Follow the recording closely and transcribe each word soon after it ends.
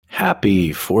Happy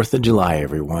 4th of July,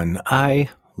 everyone. I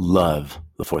love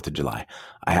the 4th of July.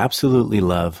 I absolutely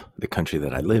love the country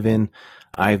that I live in.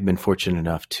 I've been fortunate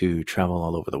enough to travel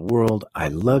all over the world. I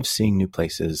love seeing new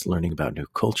places, learning about new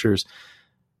cultures.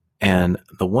 And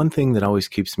the one thing that always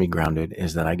keeps me grounded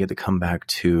is that I get to come back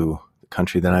to the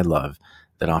country that I love,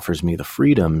 that offers me the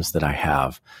freedoms that I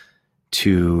have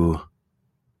to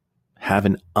have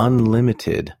an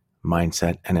unlimited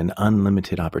mindset and an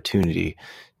unlimited opportunity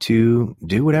to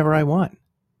do whatever I want,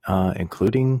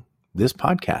 including this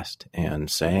podcast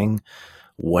and saying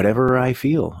whatever I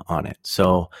feel on it.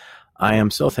 So I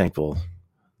am so thankful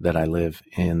that I live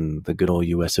in the good old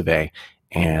US of A.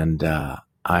 And I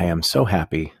am so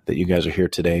happy that you guys are here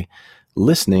today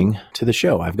listening to the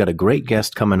show. I've got a great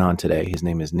guest coming on today. His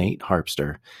name is Nate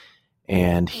Harpster,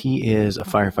 and he is a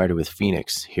firefighter with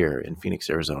Phoenix here in Phoenix,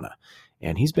 Arizona.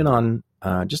 And he's been on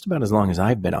just about as long as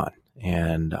I've been on.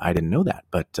 And I didn't know that,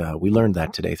 but we learned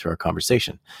that today through our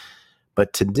conversation.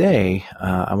 But today,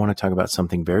 I want to talk about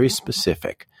something very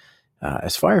specific.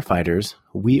 As firefighters,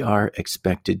 we are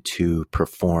expected to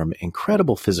perform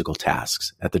incredible physical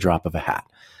tasks at the drop of a hat.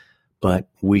 But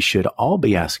we should all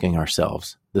be asking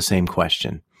ourselves the same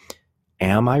question.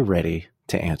 Am I ready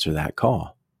to answer that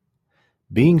call?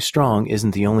 Being strong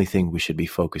isn't the only thing we should be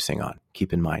focusing on.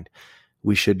 Keep in mind,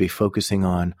 we should be focusing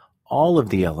on all of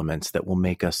the elements that will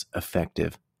make us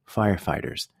effective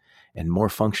firefighters and more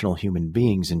functional human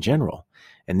beings in general.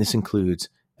 And this includes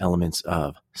elements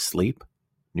of sleep,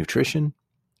 nutrition,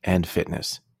 and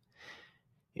fitness.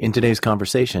 In today's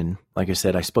conversation, like I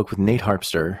said, I spoke with Nate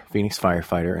Harpster, Phoenix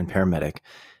firefighter and paramedic.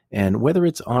 And whether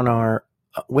it's on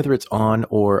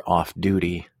or off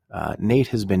duty, Nate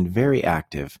has been very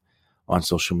active on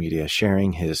social media,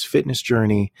 sharing his fitness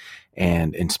journey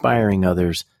and inspiring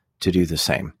others to do the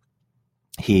same.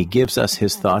 He gives us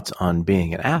his thoughts on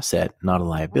being an asset, not a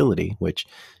liability, which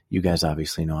you guys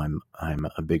obviously know I'm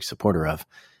a big supporter of,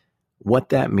 what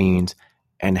that means,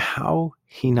 and how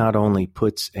he not only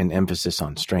puts an emphasis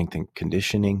on strength and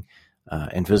conditioning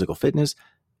and physical fitness,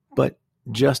 but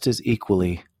just as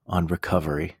equally on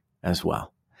recovery as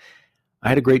well. I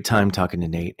had a great time talking to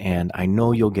Nate, and I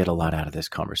know you'll get a lot out of this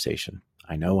conversation.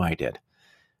 I know I did.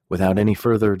 Without any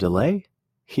further delay,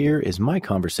 here is my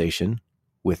conversation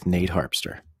with Nate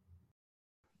Harpster.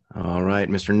 All right,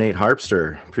 Mr. Nate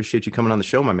Harpster, appreciate you coming on the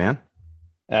show, my man.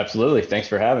 Absolutely. Thanks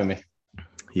for having me.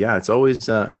 Yeah, it's always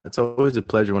a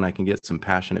pleasure when I can get some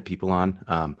passionate people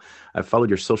on. I've followed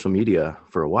your social media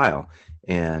for a while,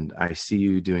 and I see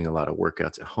you doing a lot of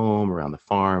workouts at home, around the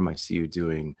farm. I see you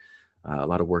doing a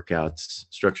lot of workouts,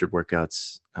 structured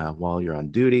workouts while you're on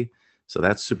duty. So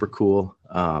that's super cool.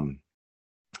 And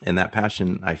that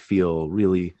passion, I feel,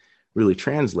 really, really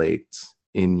translates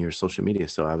in your social media.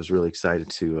 So I was really excited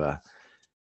to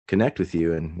connect with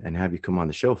you and have you come on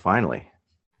the show finally.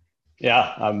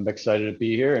 Yeah, I'm excited to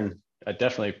be here, and I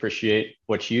definitely appreciate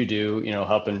what you do,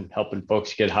 helping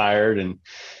folks get hired and,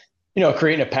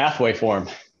 creating a pathway for them.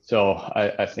 So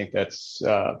I think that's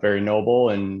very noble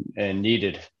and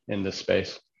needed in this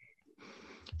space.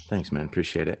 Thanks, man.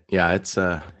 Appreciate it. Yeah,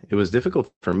 it was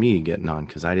difficult for me getting on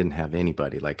because I didn't have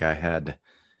anybody. Like, I had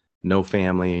no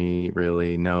family,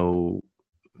 really, no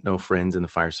friends in the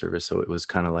fire service. So it was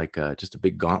kind of like just a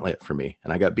big gauntlet for me,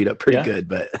 and I got beat up pretty good,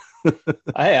 but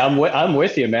hey, I'm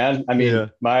with you, man. I mean,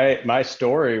 my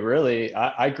story really,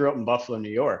 I grew up in Buffalo,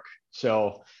 New York.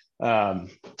 So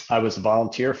I was a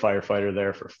volunteer firefighter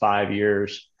there for 5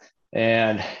 years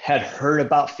and had heard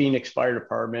about Phoenix Fire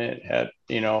Department, had,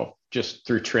 just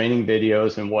through training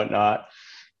videos and whatnot.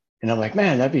 And I'm like,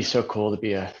 man, that'd be so cool to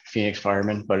be a Phoenix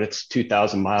fireman, but it's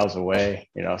 2,000 miles away,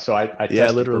 So I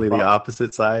literally the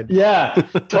opposite side. Yeah,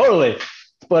 totally.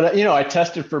 But, I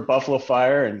tested for Buffalo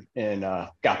Fire and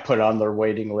got put on their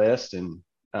waiting list, and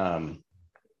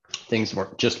things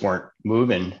weren't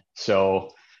moving.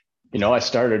 So, I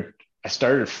started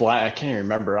flying. I can't even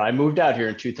remember. I moved out here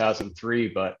in 2003,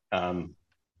 but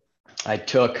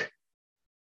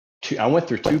I went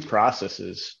through two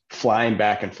processes flying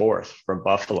back and forth from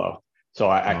Buffalo. So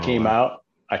I came out,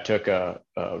 I took a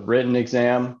written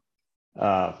exam.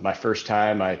 My first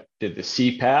time I did the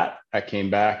CPAT, I came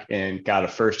back and got a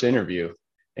first interview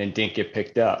and didn't get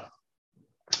picked up.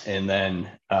 And then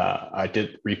I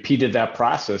repeated that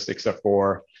process, except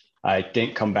for I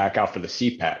didn't come back out for the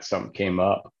CPAT. Something came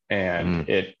up, and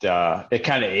it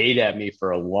kind of ate at me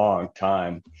for a long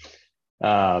time.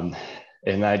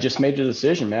 And I just made the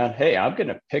decision, man, hey, I'm going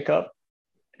to pick up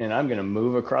and I'm going to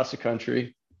move across the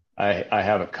country. I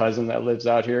have a cousin that lives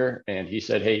out here, and he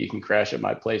said, hey, you can crash at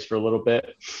my place for a little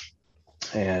bit.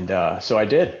 And so I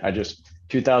did.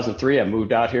 2003, I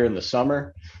moved out here in the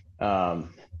summer.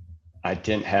 I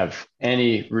didn't have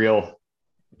any real,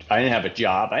 I didn't have a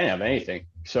job. I didn't have anything.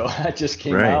 So I just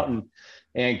came Right. out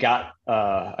and got,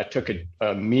 I took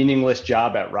a meaningless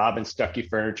job at Robin Stuckey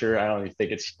Furniture. I don't even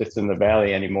think it's in the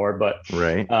Valley anymore, but,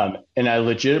 Right. and I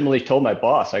legitimately told my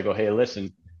boss, I go, hey,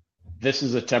 listen, this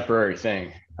is a temporary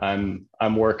thing. I'm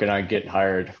working on getting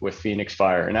hired with Phoenix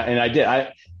Fire. And I did,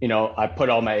 I put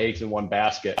all my eggs in one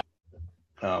basket.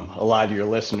 A lot of your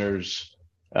listeners,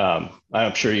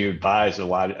 I'm sure you advise a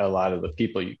lot of the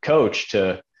people you coach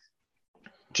to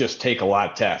just take a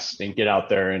lot of tests and get out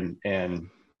there and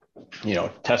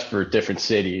test for different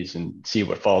cities and see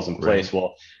what falls in Right. place.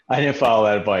 Well, I didn't follow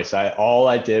that advice. All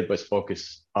I did was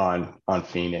focus on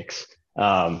Phoenix.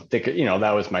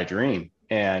 That was my dream.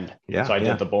 And Yeah. so Yeah.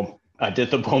 I did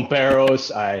the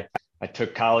bomberos. I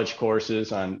took college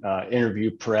courses on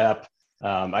interview prep.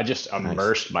 I just Nice.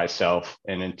 immersed myself,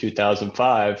 and in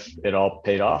 2005, it all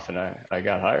paid off, and I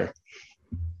got hired.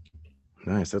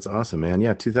 Nice. That's awesome, man. Yeah.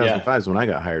 Yeah, 2005 is when I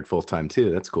got hired full time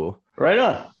too. That's cool. right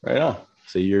on, right on.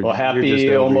 So you're Well, you're just happy over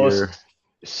your almost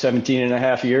 17 and a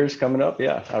half years coming up.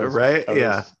 Yeah, right. I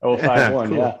Yeah. was 05 Yeah. one.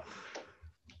 Cool. Yeah.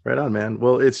 Right on, man.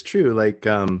 Well, it's true. Like,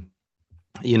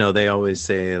 they always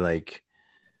say like,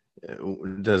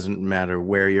 it doesn't matter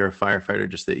where you're a firefighter,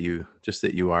 just that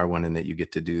you are one and that you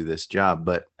get to do this job.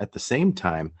 But at the same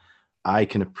time, I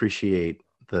can appreciate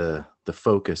the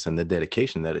focus and the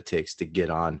dedication that it takes to get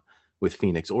on with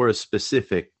Phoenix or a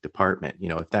specific department.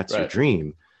 If that's your Right.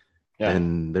 dream, Yeah.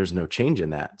 then there's no change in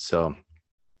that. So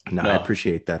no, I No.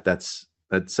 appreciate that. That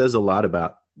says a lot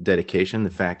about dedication, the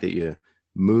fact that you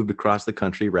moved across the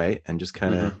country, right? And just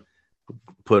kind of Hmm.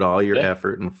 put all your Yeah.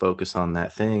 effort and focus on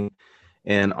that thing.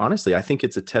 And honestly, I think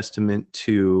it's a testament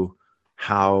to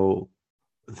how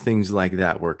things like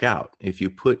that work out. If you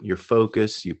put your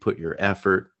focus, you put your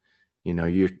effort,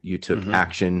 you took Hmm.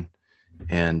 action,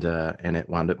 and it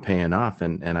wound up paying off.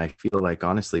 And I feel like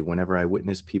honestly, whenever I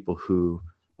witness people who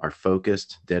are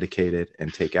focused, dedicated,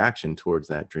 and take action towards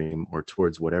that dream or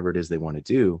towards whatever it is they want to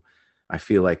do, I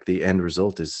feel like the end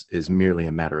result is merely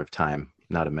a matter of time,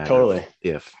 not a matter of Totally.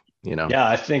 if, you know. Yeah.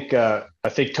 I think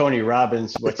Tony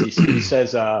Robbins, he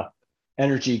says,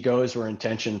 energy goes where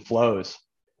intention flows.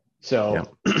 Yeah.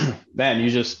 So, man,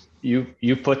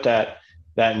 you put that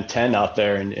intent out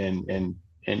there, and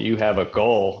you have a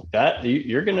goal that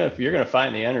you're gonna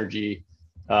find the energy,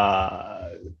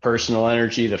 personal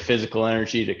energy, the physical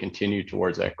energy to continue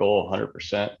towards that goal.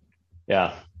 100%.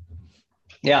 Yeah.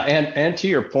 Yeah. And to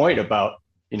your point about,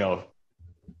 you know,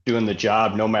 doing the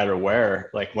job no matter where,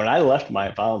 like when I left my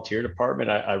volunteer department,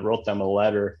 I wrote them a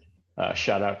letter,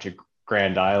 shout out to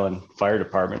Grand Island Fire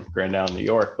Department, Grand Island, New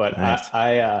York. But Nice.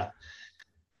 I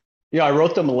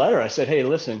wrote them a letter. I said, hey,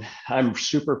 listen, I'm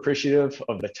super appreciative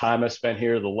of the time I spent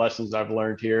here, the lessons I've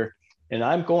learned here, and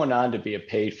I'm going on to be a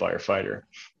paid firefighter.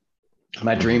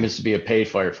 My dream Hmm. is to be a paid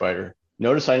firefighter.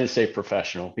 Notice I didn't say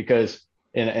professional because,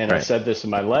 and I Right. said this in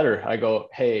my letter, I go,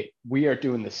 hey, we are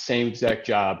doing the same exact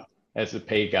job as the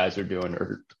paid guys are doing,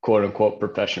 or quote unquote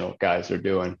professional guys are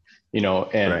doing, and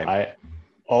Right.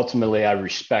 I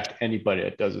respect anybody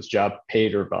that does this job,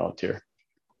 paid or volunteer.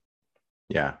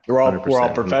 Yeah. We're all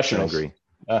 100%. 100% professionals. agree.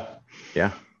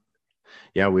 Yeah.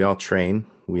 Yeah. We all train.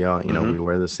 We all, we Mm-hmm.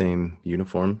 wear the same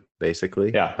uniform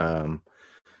basically. Yeah.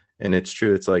 And it's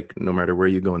true. It's like no matter where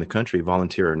you go in the country,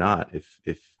 volunteer or not,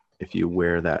 if you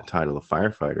wear that title of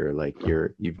firefighter, like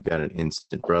you've got an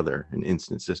instant brother, an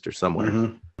instant sister somewhere,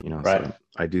 Mm-hmm. Right. So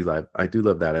I do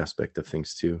love that aspect of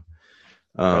things too.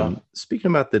 Yeah. Speaking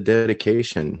about the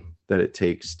dedication that it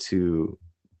takes to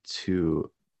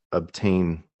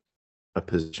obtain a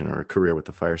position or a career with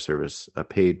the fire service, a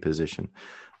paid position,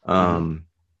 Mm-hmm. um,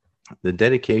 the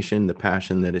dedication, the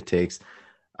passion that it takes,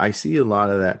 I see a lot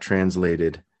of that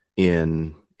translated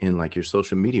in like your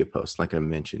social media posts, like I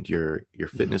mentioned, your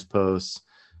Mm-hmm. fitness posts,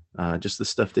 just the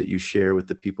stuff that you share with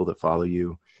the people that follow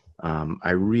you.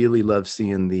 I really love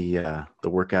seeing the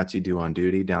workouts you do on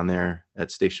duty down there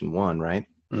at Station One, right?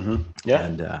 Mm-hmm. Yeah.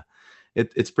 And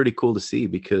it's pretty cool to see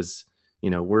because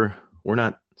we're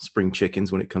not spring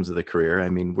chickens when it comes to the career. I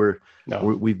mean, No.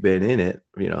 we've been in it,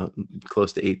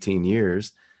 close to 18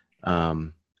 years,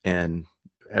 and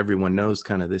everyone knows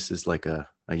kind of this is like a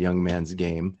young man's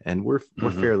game, and we're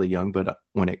Mm-hmm. fairly young, but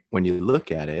when you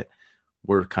look at it,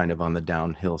 we're kind of on the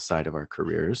downhill side of our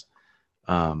careers.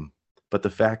 Um, but the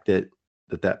fact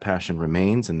that passion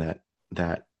remains and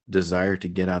that desire to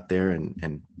get out there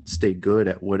and stay good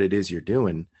at what it is you're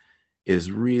doing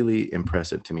is really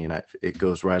impressive to me. And it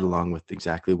goes right along with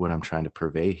exactly what I'm trying to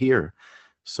purvey here.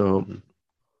 So Mm-hmm.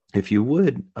 if you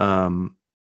would,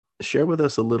 share with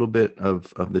us a little bit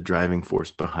of the driving force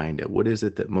behind it. What is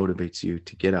it that motivates you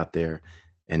to get out there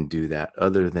and do that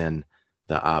other than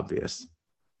the obvious?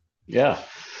 Yeah.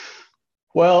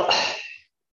 Well,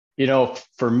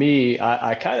 for me,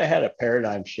 I kind of had a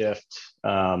paradigm shift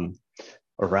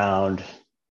around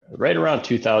right around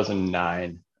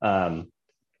 2009.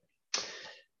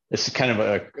 This is kind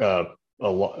of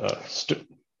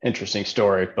interesting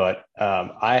story, but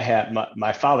I had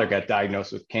my father got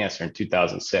diagnosed with cancer in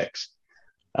 2006,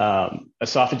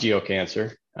 esophageal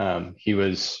cancer. He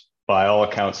was, by all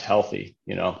accounts, healthy,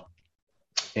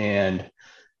 and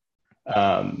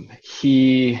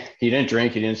he didn't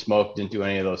drink, he didn't smoke, didn't do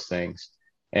any of those things.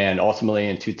 And ultimately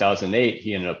in 2008,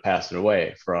 he ended up passing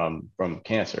away from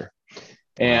cancer.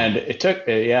 And it took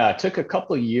a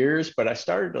couple of years, but I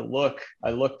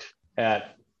looked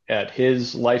at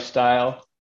his lifestyle,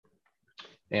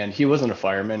 and he wasn't a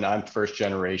fireman. I'm first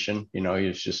generation.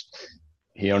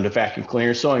 He owned a vacuum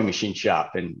cleaner sewing machine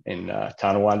shop in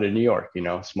Tonawanda, New York,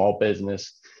 small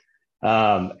business.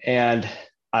 And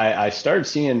I started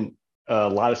seeing a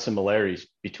lot of similarities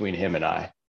between him and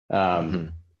I.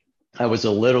 I was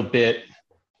a little bit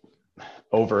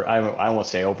I won't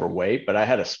say overweight, but I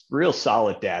had a real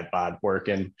solid dad bod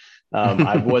working.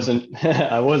 I wasn't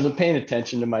paying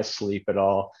attention to my sleep at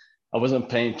all. I wasn't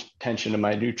paying attention to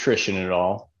my nutrition at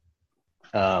all.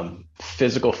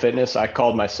 Physical fitness, I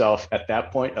called myself at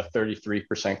that point a 33%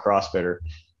 CrossFitter,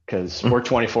 because we're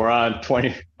 24 on,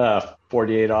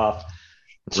 48 off.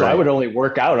 So right. I would only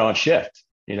work out on shift,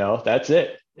 that's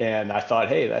it. And I thought,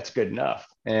 hey, that's good enough.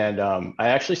 And I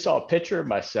actually saw a picture of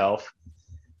myself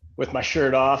with my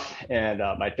shirt off, and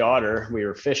my daughter, we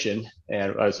were fishing,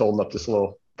 and I was holding up this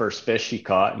little first fish she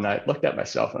caught. And I looked at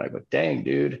myself and I go, dang,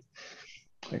 dude.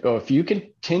 I go, if you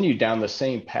continue down the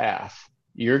same path,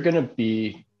 you're going to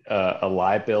be a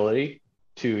liability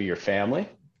to your family.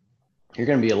 You're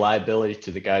going to be a liability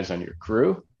to the guys on your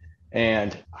crew.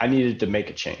 And I needed to make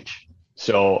a change.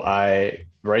 So I,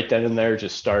 right then and there,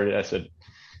 just started. I said,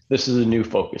 this is a new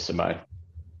focus of mine.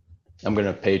 I'm going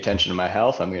to pay attention to my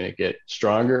health. I'm going to get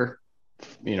stronger,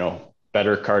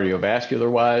 better cardiovascular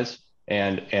wise.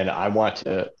 And I want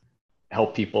to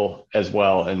help people as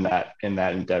well in that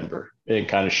endeavor, and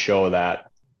kind of show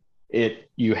that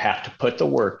you have to put the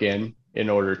work in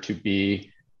order to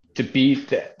be,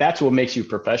 that's what makes you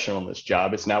professional in this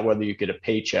job. It's not whether you get a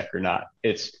paycheck or not.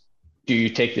 It's, do you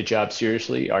take the job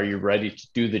seriously? Are you ready to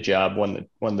do the job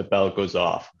when the bell goes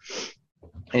off?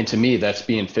 And to me, that's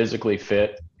being physically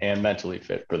fit and mentally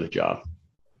fit for the job.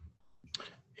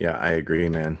 Yeah, I agree,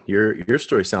 man. Your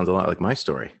story sounds a lot like my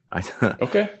story.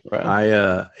 Okay. Right.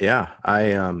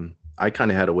 I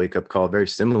kind of had a wake up call very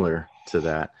similar to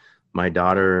that. My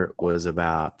daughter was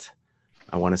about,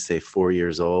 I want to say 4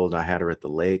 years old. I had her at the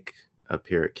lake up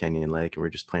here at Kenyon Lake, and we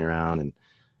were just playing around,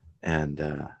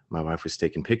 and my wife was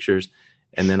taking pictures.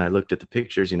 And then I looked at the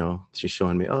pictures, she's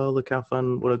showing me, oh, look how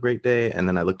fun, what a great day. And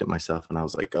then I looked at myself and I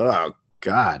was like, oh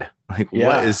God,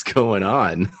 what is going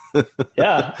on?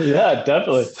 Yeah,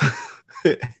 definitely.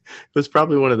 It was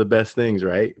probably one of the best things,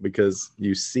 right? Because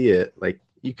you see it,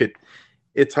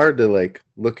 it's hard to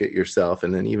look at yourself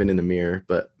and then even in the mirror,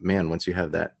 but man, once you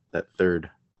have that third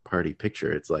party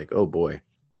picture, it's like, oh boy.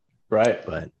 Right.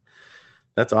 But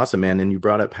that's awesome, man. And you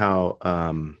brought up how,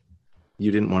 you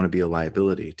didn't want to be a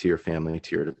liability to your family,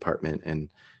 to your department.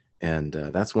 And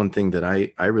that's one thing that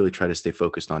I really try to stay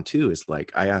focused on too, is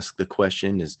I ask the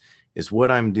question, is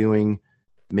what I'm doing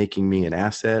making me an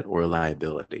asset or a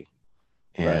liability?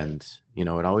 And,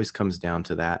 right. It always comes down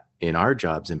to that in our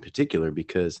jobs in particular,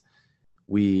 because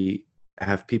we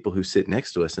have people who sit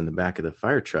next to us in the back of the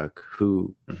fire truck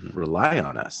who rely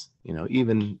on us,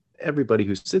 even everybody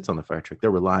who sits on the fire truck, they're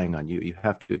relying on you. You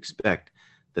have to expect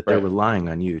that they're relying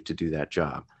on you to do that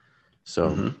job.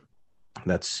 So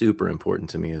that's super important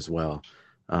to me as well.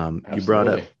 You brought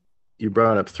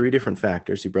up 3 different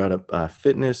factors. You brought up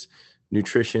fitness,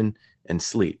 nutrition, and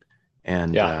sleep.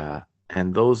 And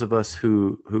those of us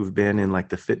who've been in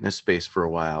the fitness space for a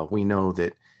while, we know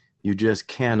that you just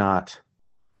cannot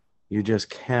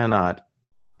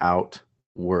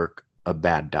outwork a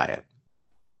bad diet.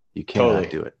 You cannot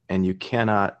do it. And you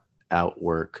cannot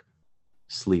outwork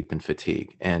sleep and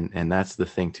fatigue. And that's the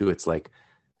thing too. It's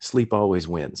sleep always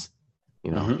wins.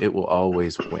 It will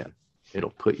always win.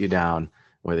 It'll put you down,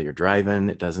 whether you're driving,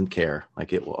 it doesn't care.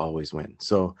 It will always win.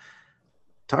 So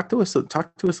talk to me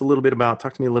a little bit about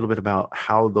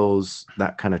how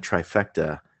that kind of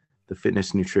trifecta, the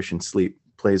fitness, nutrition, sleep,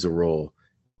 plays a role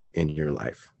in your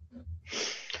life.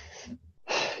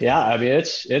 Yeah. I mean,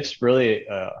 it's really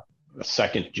a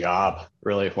second job,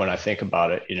 really, when I think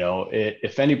about it.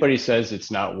 If anybody says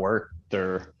it's not work,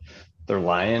 they're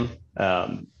lying.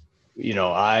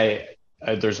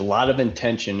 there's a lot of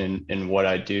intention in what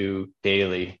I do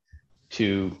daily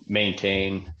to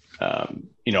maintain,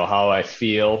 how I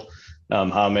feel,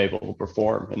 how I'm able to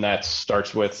perform. And that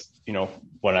starts with,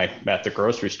 when I'm at the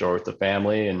grocery store with the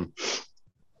family and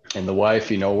the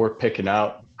wife, we're picking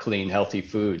out clean, healthy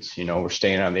foods. We're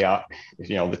staying on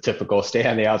the typical stay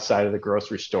on the outside of the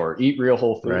grocery store, eat real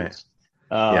whole foods.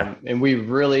 Right. And we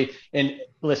really, and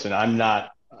listen, I'm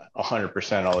not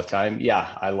 100% all the time.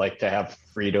 Yeah. I like to have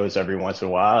Fritos every once in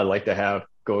a while. I like to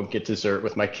go and get dessert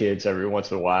with my kids every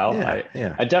once in a while.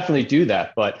 I definitely do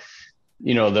that. But,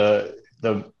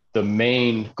 the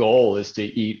main goal is to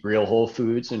eat real whole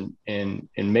foods and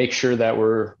make sure that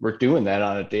we're doing that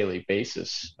on a daily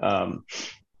basis.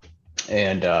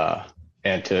 And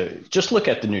to just look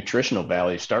at the nutritional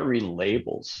value, start reading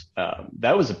labels.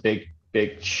 That was a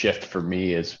big shift for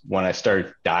me, is when I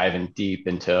started diving deep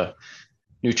into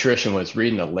nutrition, was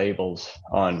reading the labels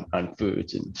on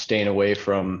foods and staying away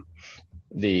from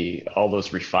all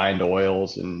those refined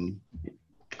oils and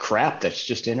crap that's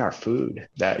just in our food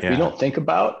that we don't think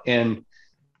about. And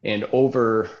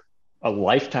over a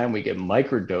lifetime, we get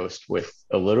microdosed with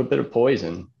a little bit of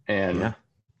poison, and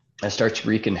it starts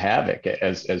wreaking havoc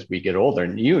as we get older.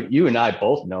 And you and I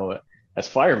both know it as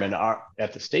firemen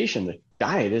at the station, the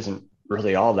diet isn't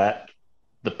really all that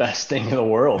the best thing in the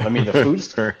world. I mean, the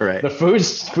food's right. the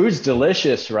food's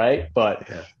delicious, right? But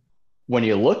when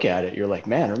you look at it, you're like,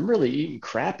 man, I'm really eating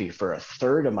crappy for a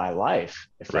third of my life.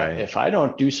 If I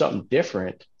don't do something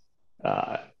different,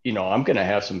 I'm going to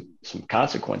have some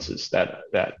consequences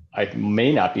that I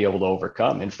may not be able to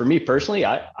overcome. And for me personally,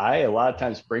 I a lot of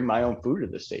times bring my own food to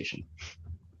the station.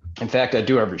 In fact, I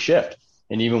do every shift,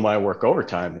 and even when I work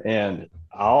overtime. And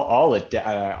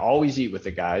I always eat with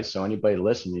the guys. So anybody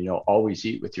listening, always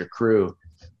eat with your crew.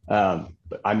 But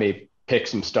I may pick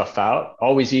some stuff out.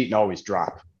 Always eat and always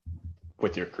drop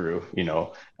with your crew,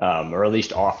 or at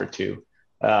least offer to.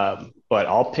 But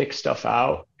I'll pick stuff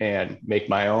out and make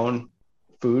my own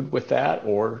food with that,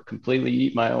 or completely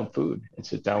eat my own food and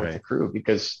sit down with the crew,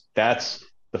 because that's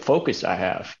the focus I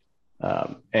have.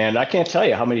 And I can't tell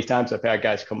you how many times I've had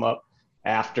guys come up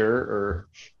after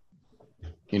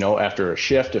a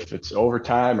shift, if it's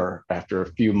overtime, or after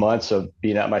a few months of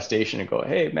being at my station, and go,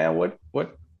 hey man,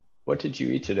 what did you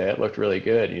eat today? It looked really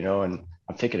good, and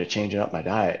I'm thinking of changing up my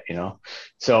diet,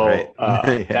 So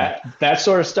that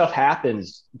sort of stuff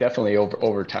happens definitely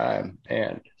over time.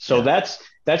 And so that's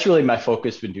really my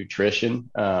focus with nutrition.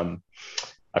 I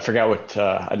forgot what,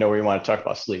 I know we want to talk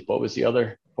about sleep. What was the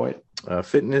other point?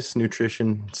 Fitness,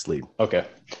 nutrition, sleep. Okay.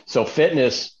 So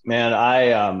fitness, man,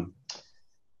 I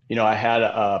had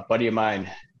a buddy of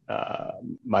mine,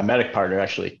 my medic partner,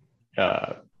 actually,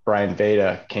 Brian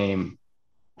Veda, came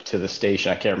to the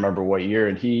station. I can't remember what year,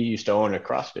 and he used to own a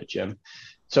CrossFit gym.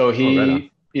 So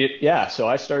so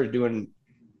I started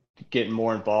getting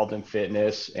more involved in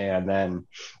fitness, and then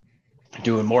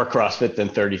doing more CrossFit than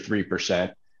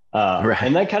 33%.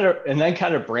 And then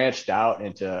kind of branched out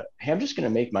into, hey, I'm just going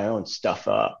to make my own stuff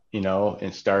up,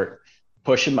 and start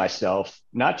pushing myself,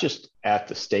 not just at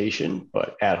the station,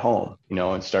 but at home,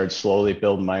 and started slowly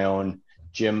building my own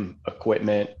gym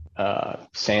equipment,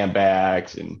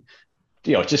 sandbags, and,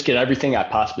 just get everything I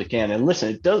possibly can. And listen,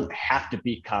 it doesn't have to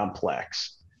be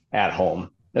complex at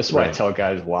home. That's what I tell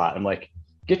guys a lot. I'm like,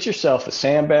 get yourself a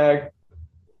sandbag,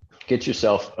 get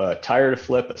yourself a tire to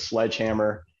flip, a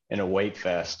sledgehammer, and a weight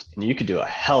vest. And you could do a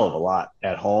hell of a lot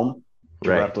at home to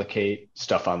replicate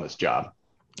stuff on this job.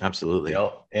 Absolutely.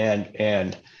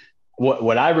 And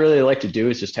what I really like to do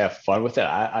is just have fun with it.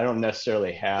 I don't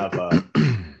necessarily have a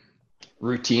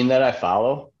routine that I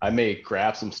follow. I may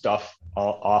grab some stuff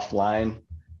offline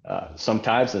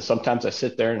sometimes, and sometimes I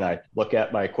sit there and I look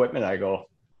at my equipment and I go,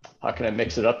 how can I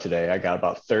mix it up today? I got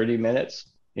about 30 minutes.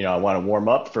 I want to warm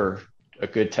up for a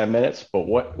good 10 minutes, but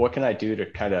what can I do to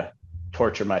kind of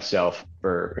torture myself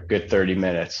for a good 30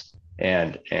 minutes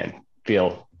and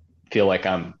feel like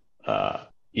I'm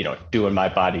doing my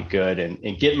body good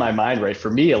and getting my mind right. For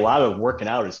me, a lot of working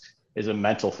out is a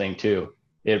mental thing too.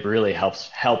 It really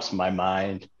helps my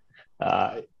mind,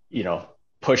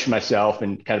 push myself,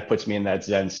 and kind of puts me in that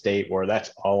Zen state where that's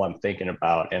all I'm thinking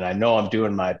about. And I know I'm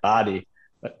doing my body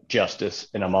justice,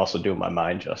 and I'm also doing my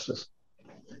mind justice.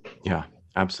 Yeah,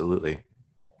 absolutely.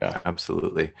 Yeah,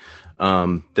 absolutely.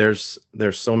 There's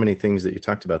so many things that you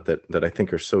talked about that I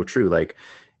think are so true. Like,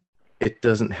 it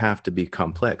doesn't have to be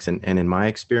complex. And in my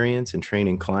experience in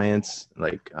training clients,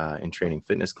 like in training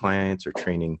fitness clients or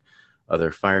training other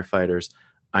firefighters,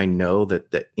 I know that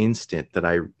the instant that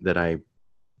I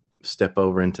step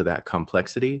over into that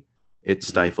complexity, it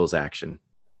stifles action.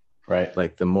 Right.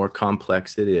 Like, the more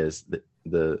complex it is,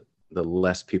 the the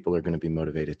less people are going to be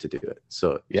motivated to do it.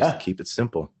 So Yeah. just keep it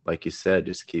simple. Like you said,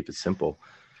 just keep it simple.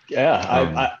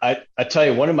 Yeah. I tell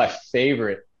you, one of my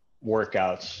favorite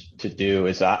workouts to do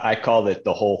is I call it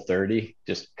the Whole30,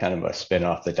 just kind of a spin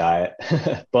off the diet.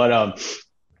 But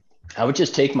I would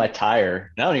just take my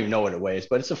tire, and I don't even know what it weighs,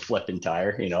 but it's a flipping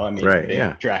tire, I mean, Right. big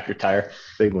Yeah. tractor tire.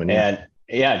 Big one. Yeah.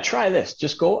 And try this.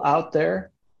 Just go out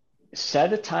there,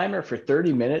 set a timer for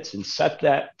 30 minutes and set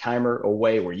that timer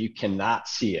away where you cannot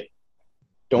see it.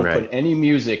 Don't Right. put any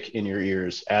music in your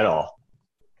ears at all.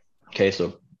 Okay.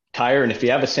 So tire. And if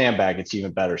you have a sandbag, it's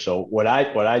even better. So what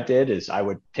I did is I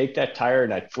would take that tire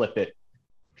and I'd flip it,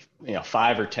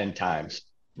 5 or 10 times,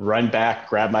 run back,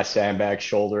 grab my sandbag,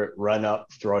 shoulder it, run up,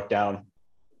 throw it down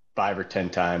 5 or 10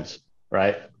 times,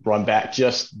 right? Run back,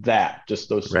 just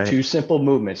those Right. two simple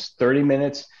movements, 30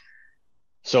 minutes.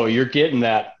 So you're getting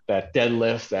that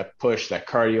deadlift, that push, that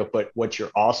cardio, but what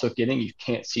you're also getting, you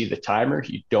can't see the timer.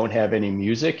 You don't have any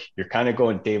music. You're kind of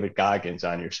going David Goggins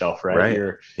on yourself, right? Right.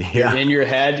 You're Yeah. in your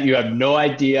head. You have no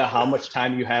idea how much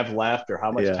time you have left or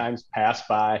how much Yeah. time's passed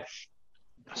by.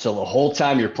 So the whole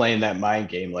time you're playing that mind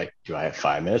game, like, do I have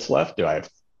 5 minutes left? Do I have,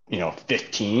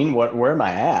 15? Where am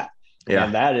I at? Yeah.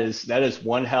 And that is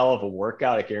one hell of a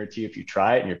workout. I guarantee you, if you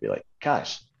try it and you'll be like,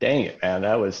 gosh, dang it, man,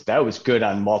 that was good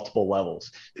on multiple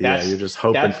levels. You're just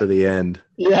hoping for the end.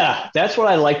 Yeah, that's what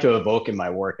I like to evoke in my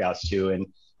workouts too. And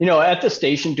at the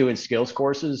station, doing skills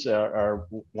courses are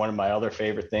one of my other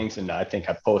favorite things, and I think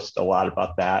I post a lot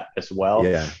about that as well.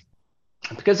 Yeah,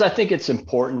 because I think it's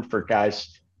important for guys.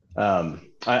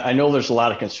 I know there's a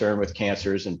lot of concern with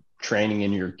cancers and training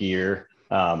in your gear,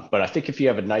 but I think if you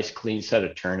have a nice clean set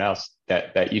of turnouts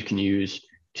that you can use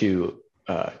to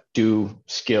do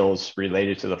skills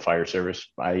related to the fire service,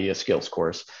 i.e. a skills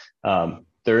course,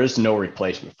 there is no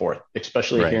replacement for it,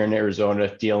 especially Right. here in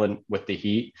Arizona dealing with the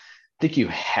heat. I think you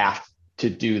have to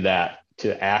do that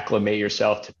to acclimate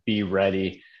yourself, to be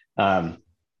ready.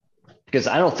 Because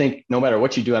I don't think, no matter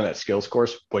what you do on that skills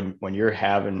course, when you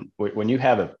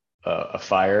have a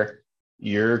fire,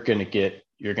 you're going to get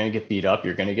beat up,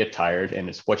 you're going to get tired. And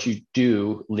it's what you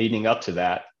do leading up to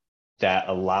that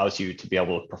allows you to be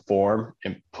able to perform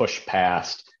and push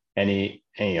past any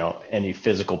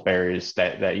physical barriers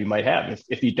that you might have.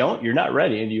 If you don't, you're not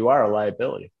ready and you are a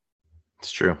liability.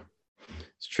 It's true.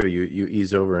 You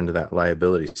ease over into that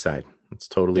liability side. It's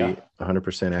totally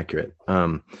 100% accurate.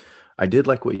 I did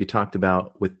like what you talked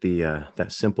about with the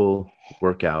that simple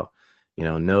workout.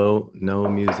 No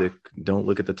music, don't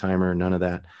look at the timer, none of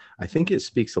that. I think it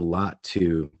speaks a lot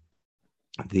to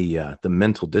the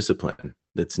mental discipline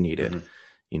that's needed.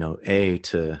 Mm-hmm.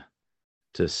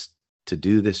 To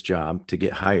do this job, to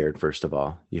get hired, first of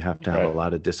all, you have to have Right. a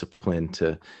lot of discipline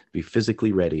to be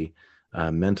physically ready,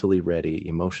 mentally ready,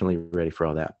 emotionally ready for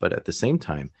all that. But at the same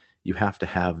time, you have to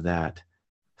have that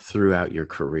throughout your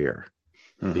career.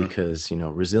 Mm-hmm. Because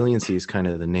resiliency is kind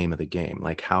of the name of the game.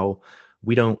 Like, how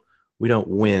we don't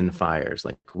win fires,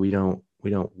 like we don't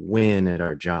win at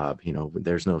our job,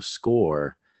 there's no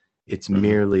score. It's Mm-hmm.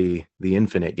 merely the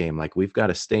infinite game. Like, we've got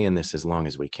to stay in this as long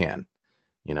as we can,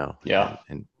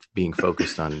 and being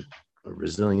focused on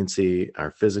resiliency, our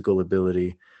physical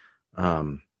ability.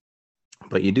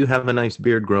 But you do have a nice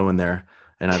beard growing there,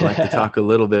 and I'd like to talk a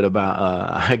little bit about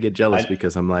I get jealous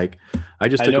because I'm like, I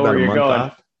just took about a month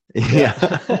off.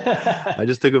 Yeah. I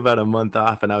just took about a month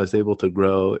off, and I was able to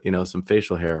grow, some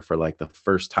facial hair for like the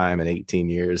first time in 18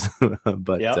 years.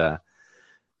 But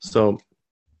so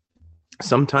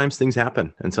sometimes things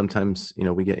happen, and sometimes,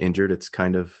 we get injured. It's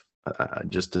kind of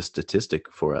just a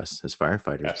statistic for us as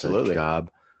firefighters. Absolutely.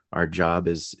 Our job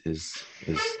is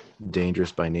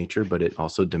dangerous by nature, but it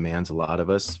also demands a lot of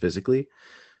us physically.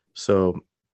 So,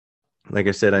 like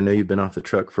I said, I know you've been off the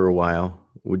truck for a while.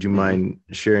 Would you mind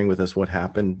sharing with us what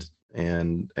happened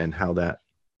and how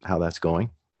that's going?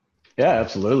 Yeah,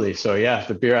 absolutely. So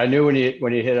the beard, I knew when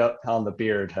you hit up on the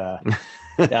beard,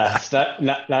 it's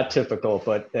not typical,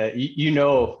 but if you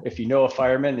know a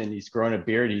fireman and he's grown a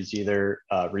beard, he's either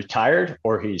retired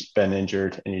or he's been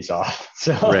injured and he's off.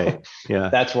 So right. Yeah,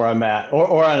 that's where I'm at,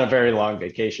 or on a very long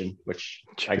vacation, which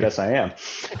I guess I am.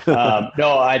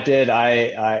 No, I did.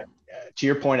 I to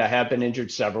your point, I have been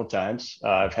injured several times.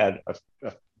 I've had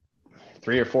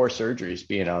 3 or 4 surgeries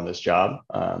being on this job.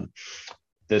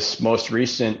 This most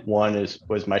recent one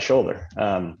was my shoulder.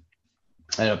 I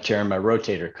ended up tearing my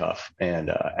rotator cuff. And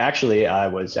actually, I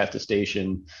was at the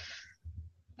station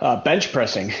bench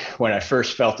pressing when I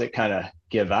first felt it kind of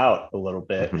give out a little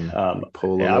bit.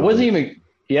 Mm-hmm. I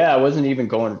wasn't even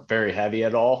going very heavy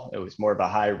at all. It was more of a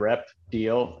high rep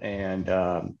deal. And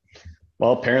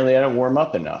well, apparently I didn't warm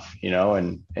up enough,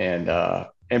 and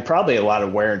and probably a lot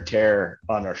of wear and tear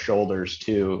on our shoulders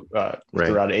too,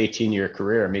 throughout an 18-year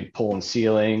career. I mean, pulling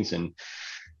ceilings and,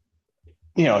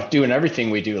 doing everything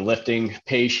we do, lifting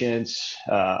patients,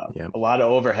 a lot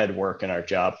of overhead work in our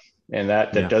job. And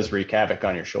that does wreak havoc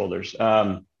on your shoulders.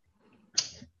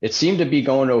 It seemed to be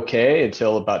going okay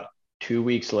until about 2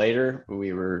 weeks later.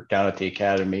 We were down at the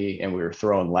academy and we were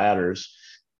throwing ladders,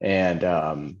 and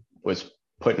was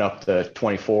putting up the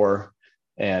 24,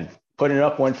 and putting it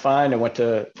up went fine. I went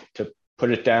to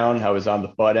put it down. I was on the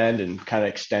butt end and kind of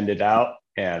extended out.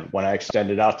 And when I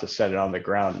extended out to set it on the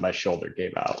ground, my shoulder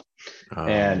gave out.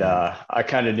 I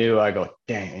kind of knew. I go,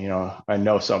 dang, I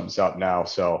know something's up now.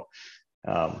 So,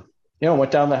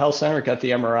 went down to the health center, got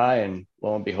the MRI, and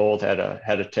lo and behold, had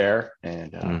a tear,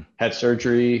 and had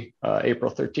surgery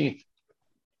April 13th.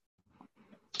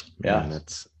 Yeah, man,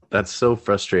 that's so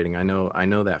frustrating. I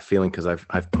know that feeling, because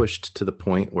I've pushed to the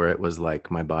point where it was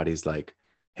like my body's like,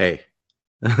 hey,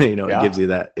 it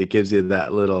gives you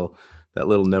that little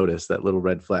notice, that little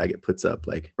red flag it puts up,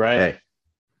 like, hey,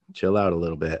 chill out a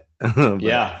little bit.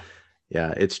 Yeah,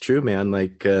 it's true, man.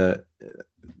 Like,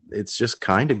 it's just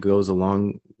kind of goes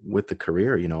along with the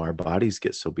career. Our bodies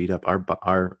get so beat up.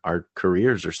 Our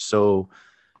careers are so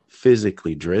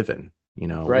physically driven,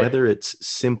 whether it's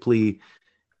simply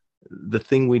the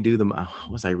thing we do.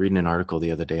 Was I reading an article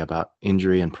the other day about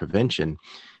injury and prevention,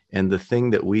 and the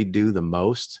thing that we do the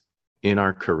most in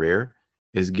our career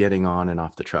is getting on and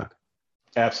off the truck.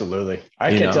 Absolutely.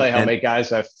 I can't tell you how many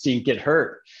guys I've seen get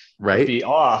hurt, be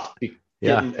off,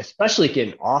 especially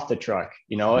getting off the truck,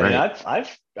 and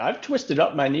I've twisted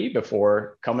up my knee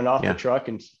before coming off the truck,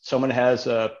 and someone has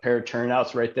a pair of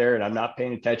turnouts right there and I'm not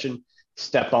paying attention,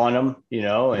 step on them,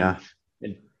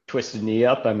 and twist the knee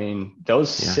up. I mean, those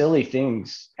silly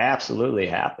things absolutely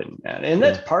happen, man. And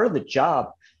that's part of the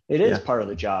job. It is part of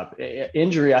the job.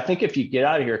 Injury, I think if you get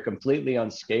out of here completely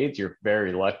unscathed, you're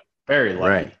very lucky. Very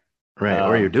lucky. Right.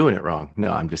 Or you're doing it wrong.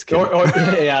 No, I'm just kidding.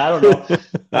 I don't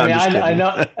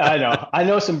know. I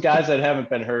know some guys that haven't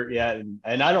been hurt yet,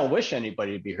 and I don't wish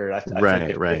anybody to be hurt. I think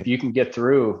if you can get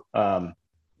through,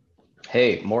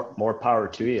 hey, more power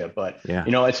to you. But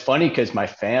it's funny because my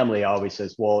family always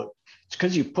says, well, it's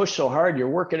because you push so hard, you're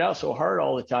working out so hard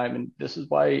all the time, and this is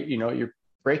why you're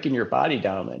breaking your body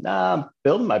down. I'm like, nah, I'm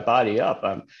building my body up.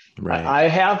 I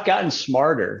have gotten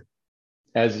smarter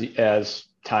as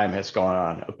time has gone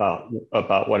on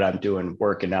about what I'm doing,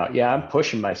 working out. Yeah, I'm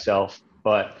pushing myself,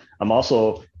 but I'm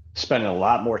also spending a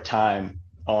lot more time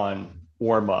on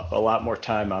warm up, a lot more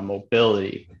time on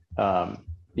mobility,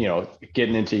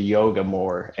 getting into yoga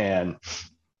more, and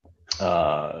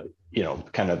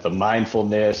kind of the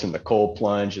mindfulness and the cold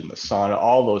plunge and the sauna,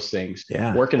 all those things,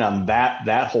 working on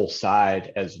that whole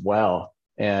side as well.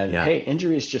 And hey,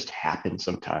 injuries just happen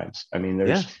sometimes. I mean,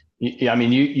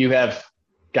 you have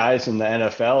guys in the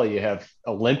NFL, you have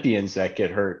Olympians that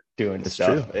get hurt doing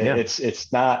stuff.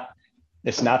 It's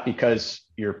not because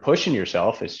you're pushing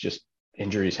yourself. It's just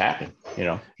injuries happen,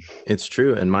 It's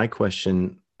true. And my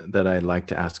question that I'd like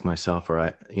to ask myself,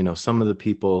 or some of the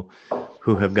people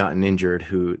who have gotten injured,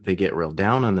 who they get real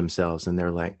down on themselves, and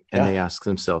they're like, and they ask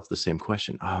themselves the same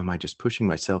question. Oh, am I just pushing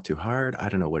myself too hard? I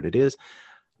don't know what it is.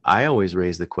 I always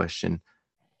raise the question,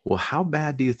 well, how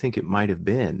bad do you think it might have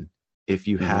been if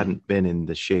you hadn't been in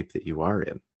the shape that you are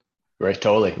in? Right.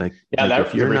 Totally.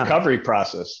 That's your recovery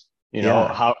process,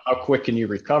 how quick can you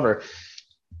recover,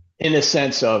 in a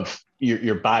sense of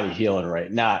your body healing,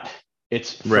 right? Not,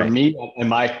 it's for me and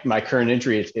my current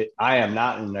injury. I am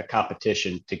not in a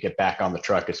competition to get back on the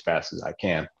truck as fast as I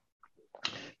can.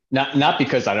 Not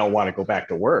because I don't want to go back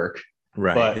to work,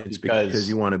 right? But it's because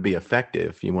you want to be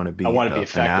effective. You want to be. I want to be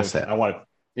effective. An asset. I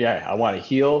want to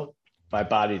heal my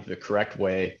body the correct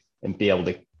way and be able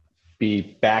to be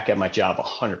back at my job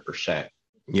 100%.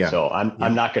 Yeah. So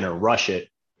I'm not going to rush it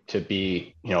to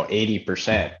be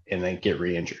 80% and then get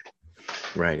re-injured.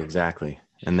 Right. Exactly.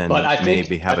 And then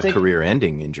maybe have a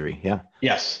career-ending injury. Yeah.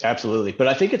 Yes, absolutely. But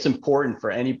I think it's important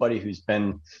for anybody who's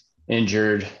been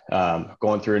injured,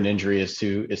 going through an injury, is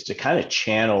to kind of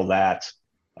channel that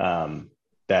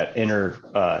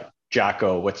inner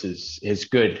Jocko, what's his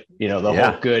good,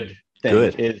 whole good thing.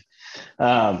 Good.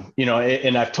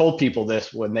 And I've told people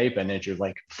this when they've been injured,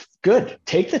 like, good,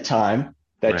 take the time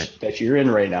that you're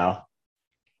in right now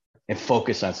and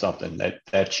focus on something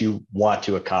that you want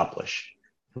to accomplish.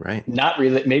 Right.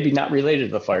 Maybe not related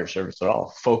to the fire service at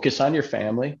all. Focus on your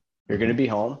family. You're going to be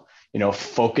home,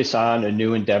 focus on a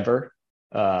new endeavor,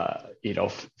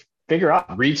 figure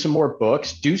out, read some more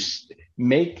books,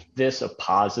 make this a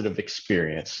positive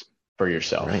experience for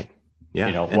yourself. Right.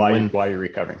 Yeah. While you're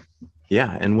recovering.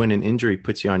 Yeah. And when an injury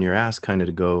puts you on your ass, kind of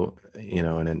to go,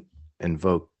 and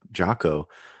invoke Jocko,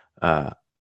 uh,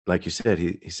 like you said,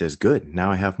 he says, good,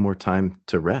 now I have more time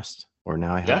to rest, or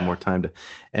now I have Yeah. more time to,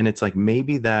 and it's like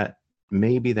maybe that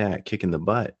kick in the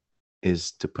butt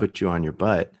is to put you on your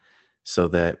butt so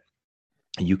that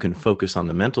you can focus on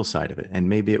the mental side of it. And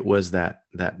maybe it was that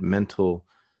mental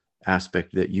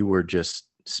aspect that you were just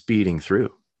speeding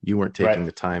through. You weren't taking Right.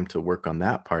 the time to work on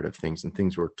that part of things, and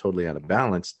things were totally out of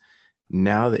balance.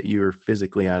 Now that you're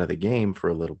physically out of the game for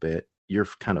a little bit, you're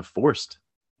kind of forced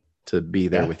to be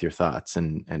there Yeah. with your thoughts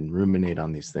and ruminate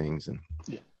on these things. And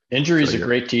Injury so is a you're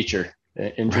great teacher.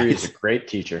 Injury is a right. great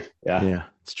teacher. Yeah. Yeah,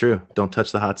 it's true. Don't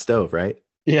touch the hot stove, right?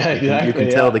 Yeah, You can exactly.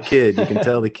 tell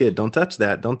Yeah. the kid, don't touch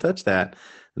that, don't touch that.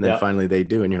 And then Yeah. finally they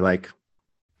do, and you're like,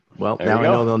 well, There you now I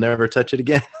know go. they'll never touch it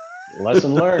again.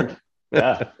 Lesson learned.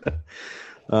 Yeah.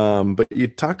 But you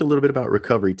talked a little bit about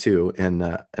recovery too, and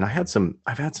I've had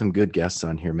some good guests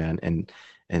on here, man,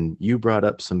 and you brought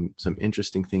up some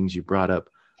interesting things. You brought up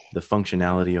the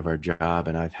functionality of our job,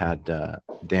 and I've had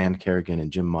Dan Kerrigan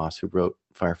and Jim Moss, who wrote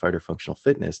Firefighter Functional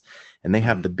Fitness, and they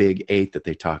have Mhm. the big 8 that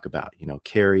they talk about. You know,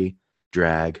 carry,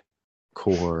 drag,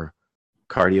 core,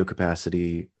 cardio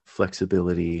capacity,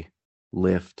 flexibility,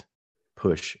 lift,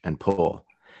 push, and pull.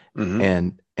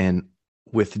 Mhm. And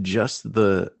with just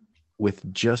the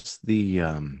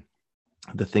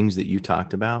the things that you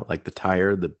talked about, like the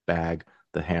tire, the bag,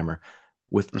 the hammer,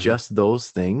 with Mhm. just those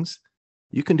things,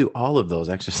 you can do all of those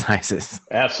exercises.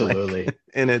 Like, Absolutely.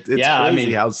 and it's Yeah. I crazy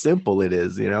mean, how simple it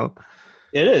is, you know?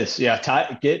 it is. Yeah.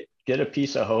 Get a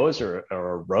piece of hose or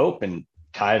a rope and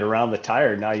tie it around the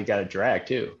tire. Now you got to drag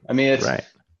too. I mean, it's Right.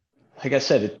 like I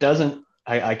said, it doesn't,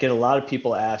 I get a lot of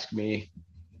people ask me,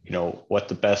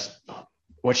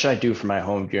 what should I do for my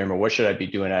home gym or what should I be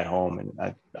doing at home?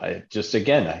 And I just,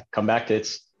 again, I come back to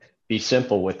be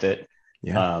simple with it.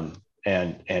 Yeah. Um,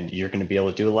 and you're going to be able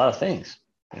to do a lot of things,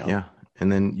 you know? Yeah.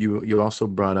 And then you also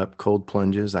brought up cold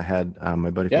plunges. I had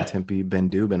my buddy from Yeah. Tempe, Ben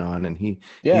Dubin, on, and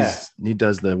Yeah. he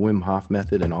does the Wim Hof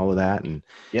method and all of that. And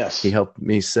he Yes. helped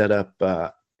me set up.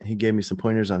 He gave me some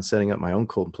pointers on setting up my own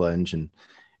cold plunge, and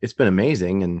it's been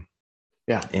amazing.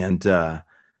 Yeah. And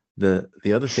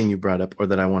the other thing you brought up, or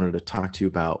that I wanted to talk to you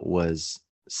about, was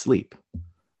sleep.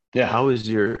 Yeah. How is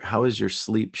your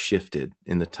sleep shifted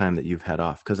in the time that you've had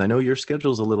off? Because I know your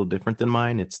schedule is a little different than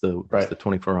mine. It's the Right.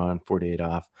 24 on, 48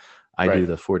 off. I do Right.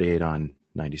 the 48 on,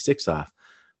 96 off.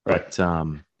 Right.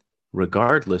 But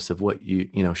regardless of what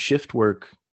shift work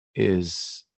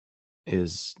is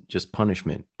is just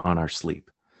punishment on our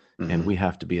sleep, and Hmm. we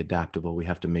have to be adaptable. We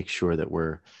have to make sure that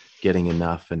we're getting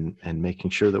enough, and making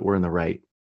sure that we're in the right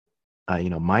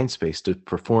mind space to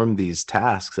perform these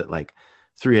tasks at like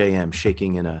 3 a.m.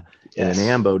 shaking in an Yes.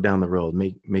 ambo down the road,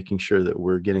 making sure that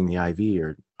we're getting the IV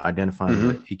or identifying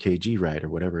the Hmm. EKG right, or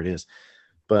whatever it is.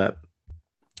 But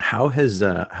how has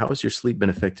your sleep been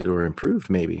affected or improved,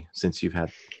 maybe, since you've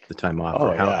had the time off, or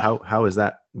Oh yeah. how has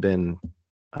that been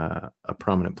a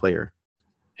prominent player?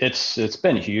 It's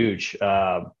been huge.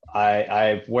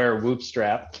 I wear a Whoop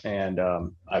strap, and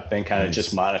I've been kind of just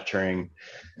Nice. monitoring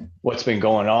what's been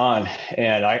going on.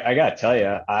 And I got to tell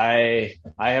you, I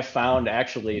have found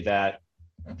actually that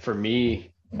for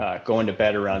me, going to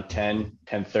bed around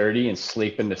 10:30 and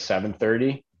sleeping to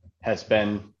 7:30 has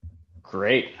been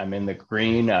great. I'm in the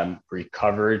green. I'm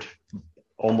recovered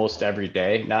almost every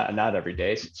day. Not every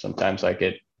day. Sometimes I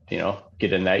get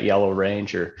in that yellow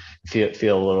range or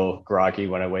feel a little groggy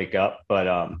when I wake up. But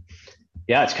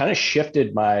yeah, it's kind of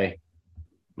shifted my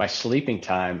sleeping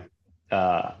time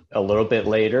a little bit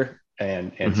later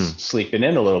and Hmm. sleeping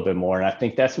in a little bit more. And I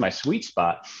think that's my sweet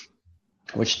spot,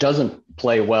 which doesn't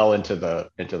play well into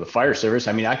the fire service.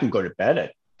 I mean, I can go to bed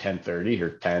at 10:30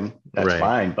 or 10. That's Right.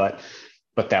 fine, but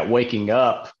that waking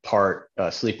up part,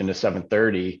 sleeping to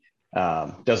 7:30,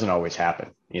 doesn't always happen.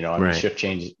 I mean, Right. shift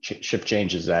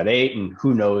changes at 8, and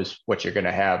who knows what you're going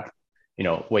to have,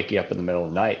 wake you up in the middle of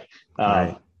the night.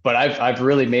 Right. But I've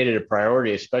really made it a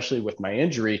priority, especially with my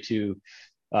injury, to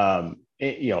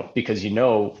because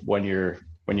when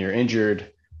you're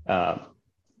injured, um,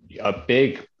 a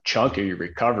big chunk of your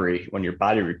recovery when your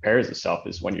body repairs itself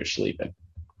is when you're sleeping,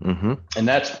 Hmm. and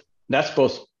that's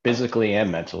both physically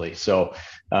and mentally. So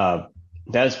uh,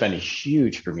 that has been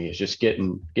huge for me, is just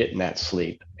getting that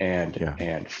sleep and Yeah.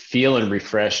 and feeling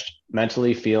refreshed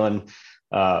mentally, feeling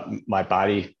my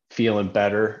body feeling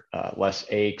better, less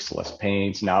aches, less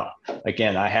pains. Now,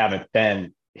 again, I haven't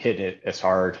been hitting it as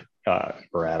hard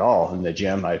or at all in the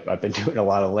gym. I've been doing a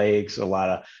lot of legs, a lot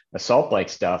of assault bike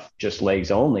stuff, just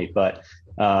legs only. But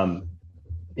um,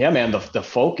 yeah, man, the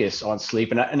focus on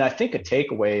sleep, and I think a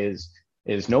takeaway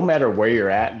is no matter where you're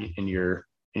at in your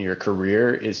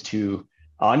career, is to,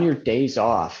 on your days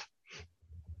off,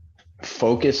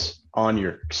 focus on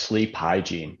your sleep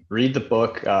hygiene. Read the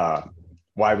book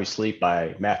Why We Sleep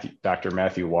by Dr.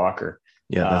 Matthew Walker.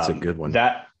 Yeah, that's a good one.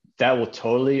 That will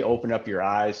totally open up your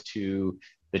eyes to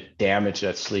the damage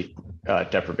that sleep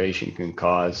deprivation can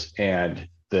cause, and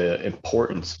the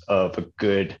importance of a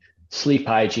good sleep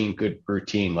hygiene, good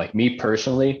routine. Like me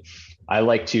personally, I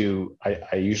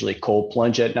usually cold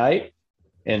plunge at night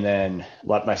and then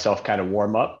let myself kind of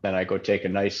warm up. Then I go take a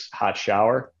nice hot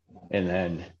shower and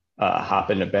then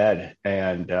hop into bed,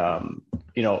 and,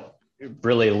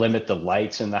 really limit the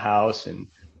lights in the house and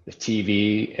the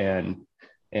TV, and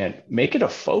make it a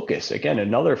focus. Again,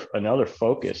 another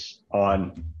focus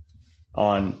on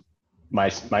my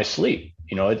sleep.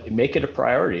 Make it a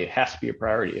priority. It has to be a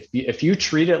priority. If you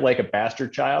treat it like a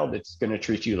bastard child, it's going to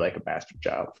treat you like a bastard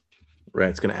child. Right.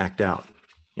 It's going to act out.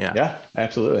 Yeah. Yeah,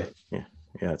 absolutely. Yeah.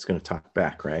 Yeah. It's going to talk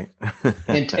back. Right.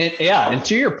 and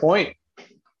to your point,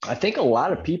 I think a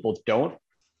lot of people don't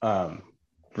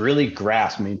really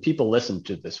grasp. I mean, people listen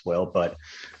to this, Will, but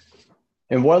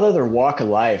in what other walk of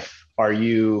life are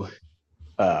you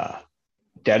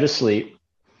dead asleep,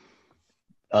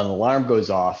 an alarm goes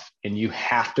off, and you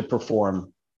have to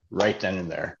perform right then and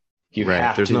there?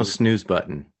 There's no snooze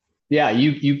button. Yeah,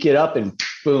 you get up and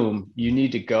boom, you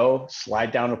need to go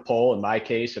slide down a pole. In my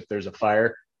case, if there's a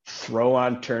fire, throw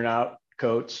on turnout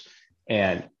coats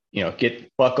and get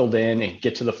buckled in and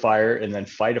get to the fire and then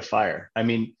fight a fire. I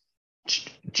mean,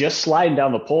 just sliding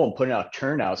down the pole and putting out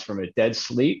turnouts from a dead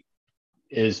sleep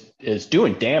is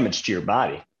doing damage to your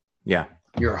body. Yeah.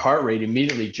 Your heart rate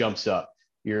immediately jumps up.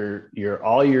 Your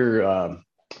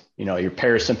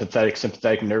parasympathetic,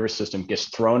 sympathetic nervous system gets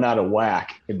thrown out of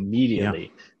whack immediately. Yeah.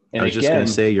 And I was just going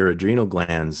to say your adrenal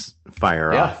glands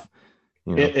fire off.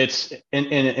 It's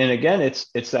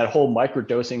that whole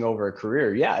microdosing over a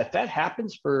career. Yeah, if that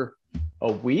happens for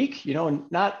a week,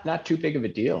 not too big of a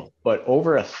deal. But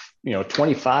over a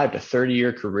 25 to 30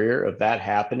 year career of that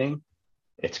happening,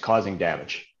 it's causing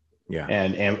damage. Yeah,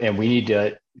 and we need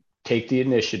to take the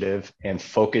initiative and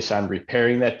focus on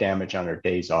repairing that damage on our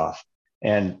days off.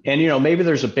 And maybe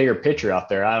there's a bigger picture out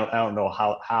there. I don't know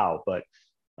how, but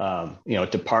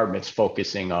departments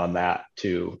focusing on that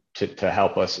to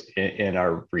help us in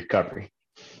our recovery.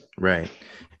 Right.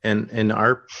 And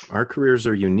our careers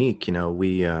are unique.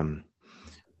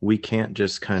 We can't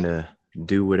just kind of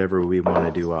do whatever we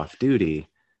want to do off duty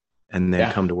and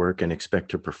then come to work and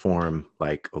expect to perform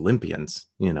like Olympians,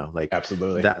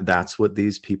 absolutely. That's what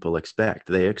these people expect.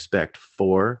 They expect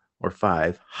 4 or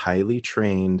 5 highly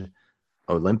trained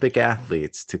Olympic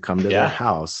athletes to come to their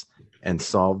house and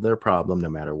solve their problem, no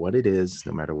matter what it is,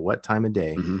 no matter what time of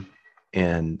day.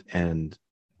 Mm-hmm. And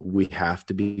we have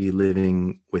to be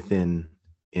living within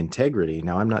integrity.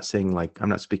 Now, I'm not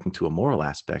speaking to a moral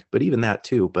aspect, but even that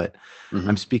too, but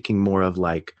I'm speaking more of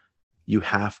like, you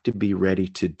have to be ready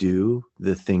to do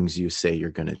the things you say you're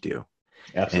going to do.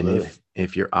 Absolutely. And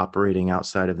if you're operating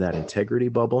outside of that integrity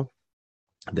bubble,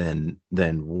 then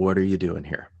what are you doing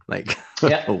here? Like,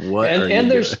 what are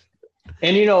you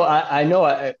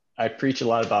doing? I preach a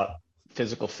lot about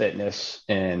physical fitness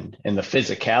and the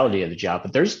physicality of the job,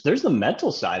 but there's the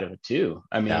mental side of it too.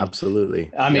 I mean,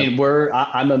 absolutely. I mean,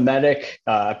 I'm a medic.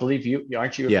 I believe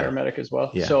aren't you a paramedic as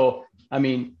well? Yeah. So, I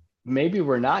mean, maybe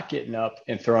we're not getting up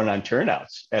and throwing on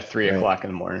turnouts at 3 o'clock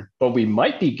in the morning, but we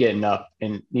might be getting up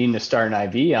and needing to start an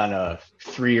IV on a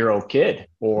 3-year-old kid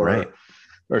or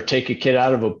take a kid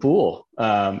out of a pool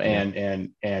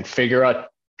and figure out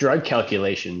drug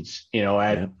calculations,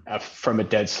 from a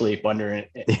dead sleep under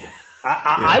it.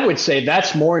 I would say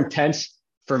that's more intense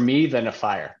for me than a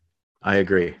fire. I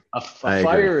agree. A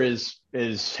fire is,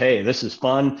 hey, this is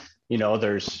fun.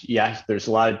 There's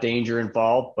a lot of danger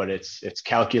involved, but it's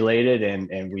calculated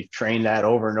and we've trained that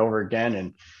over and over again.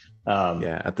 And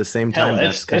at the same time,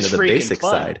 that's kind of the basic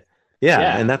side.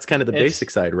 Yeah. And that's kind of the basic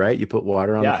side, right? You put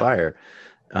water on the fire.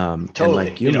 Totally. And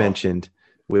like you mentioned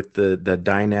with the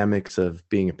dynamics of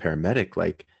being a paramedic,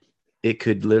 like it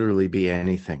could literally be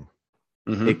anything.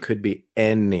 Mm-hmm. It could be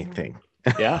anything.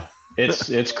 Yeah.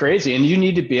 It's crazy. And you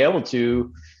need to be able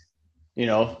to,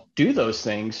 do those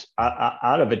things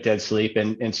out of a dead sleep.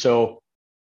 And so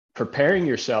preparing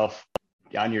yourself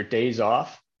on your days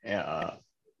off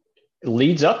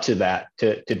leads up to that,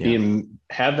 to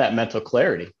have that mental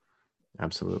clarity.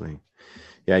 Absolutely.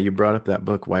 Yeah. You brought up that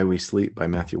book, Why We Sleep by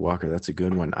Matthew Walker. That's a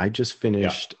good one. I just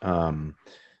finished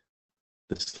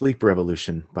The Sleep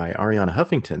Revolution by Ariana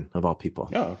Huffington, of all people.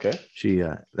 Oh, okay. She,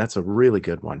 that's a really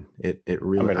good one. It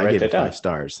really, I gave it 5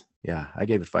 stars. Yeah. I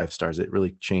gave it 5 stars. It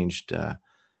really changed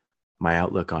my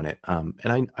outlook on it.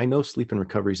 And I know sleep and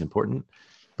recovery is important,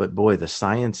 but boy, the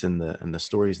science and the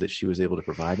stories that she was able to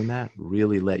provide in that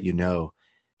really let you know,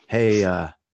 hey,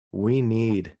 we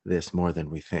need this more than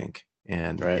we think.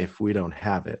 And Right. if we don't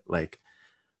have it, like,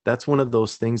 that's one of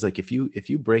those things, like if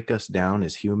you break us down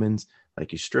as humans,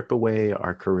 like you strip away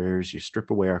our careers, you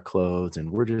strip away our clothes,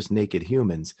 and we're just naked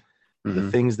humans, the Mm-hmm.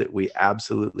 things that we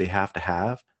absolutely have to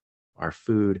have are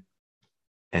food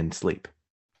and sleep.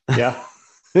 Yeah,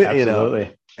 You know.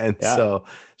 absolutely. And Yeah. so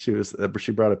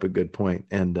she brought up a good point.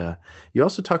 And you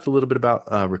also talked a little bit about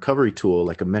a recovery tool,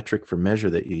 like a metric for measure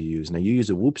that you use. Now you use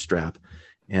a Whoop strap,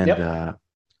 and Yep.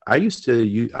 I used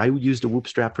a Whoop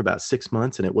strap for about 6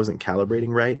 months, and it wasn't calibrating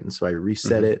right, and so I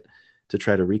reset Mm-hmm. it to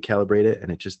try to recalibrate it,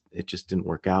 and it just didn't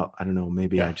work out. I don't know,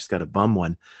 maybe I Yeah. just got a bum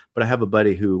one, but I have a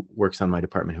buddy who works on my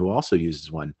department who also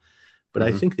uses one. But I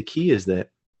Mm-hmm. think the key is that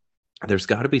there's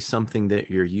got to be something that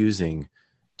you're using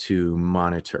to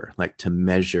monitor, like to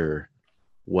measure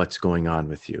what's going on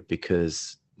with you,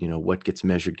 because what gets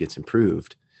measured gets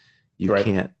improved. You Right.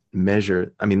 can't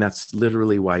measure. I mean, that's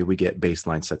literally why we get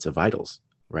baseline sets of vitals,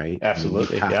 right? I mean, you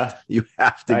Absolutely. have to, Yeah. you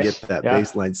have to get Nice. that Yeah.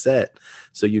 baseline set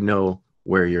so you know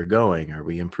where you're going. Are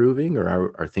we improving,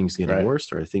 or are things getting Right.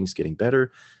 worse, or are things getting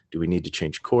better? Do we need to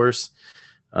change course?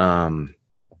 um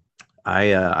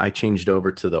I changed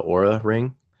over to the Aura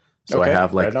ring. So I Okay.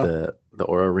 have Right like on. the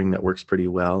Aura ring that works pretty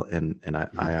well, and I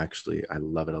Mhm. actually I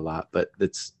love it a lot. But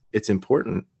it's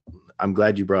important. I'm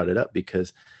glad you brought it up,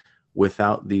 because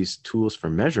without these tools for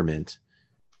measurement,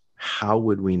 how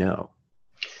would we know?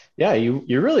 Yeah, you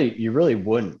really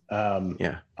wouldn't.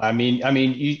 Yeah. I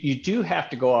mean, you do have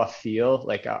to go off feel.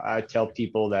 Like I tell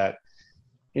people that,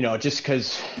 just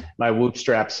because my Whoop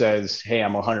strap says, "Hey,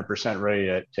 I'm 100%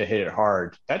 ready to hit it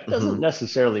hard," that doesn't Hmm.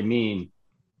 necessarily mean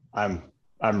I'm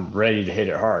I'm ready to hit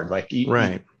it hard. Like you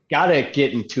Right. gotta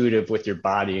get intuitive with your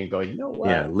body and go, you know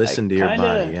Yeah. what? Listen to your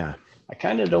body. Yeah. I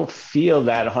kind of don't feel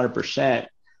that 100%,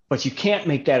 but you can't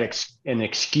make that an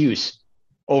excuse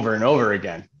over and over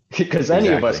again because any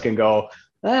of us Exactly. can go,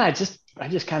 I just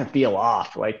kind of feel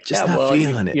off. Like, Just yeah, not well,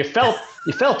 feeling it. you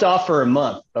felt off for a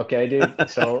month, okay, dude.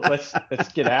 So let's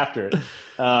get after it.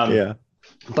 Um, Yeah.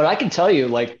 but I can tell you,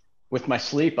 like with my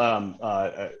sleep,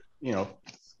 you know,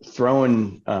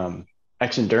 throwing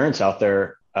X Endurance out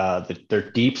there, their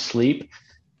deep sleep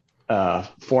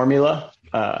formula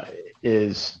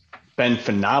is been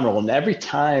phenomenal. And every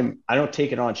time I don't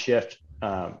take it on shift,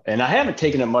 and I haven't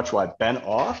taken it much while I've been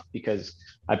off because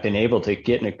I've been able to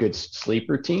get in a good sleep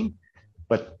routine.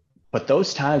 But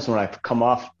those times when I've come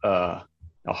off a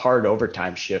hard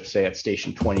overtime shift, say at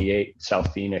Station 28,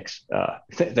 South Phoenix,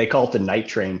 they call it the night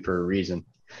train for a reason.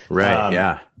 Right. Um,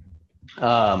 Yeah.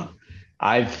 um,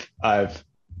 I've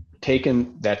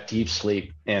taken that deep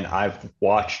sleep and I've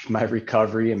watched my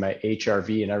recovery and my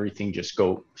HRV and everything just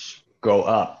go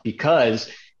up because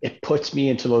it puts me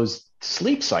into those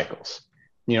sleep cycles.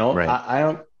 Right.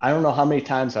 I don't know how many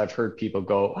times I've heard people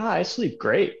go, I sleep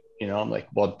great. I'm like,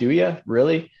 well, do you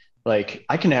really? Like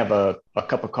I can have a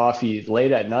cup of coffee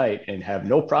late at night and have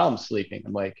no problem sleeping.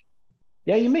 I'm like,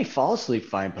 yeah, you may fall asleep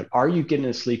fine, but are you getting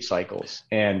the sleep cycles?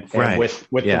 And Right. with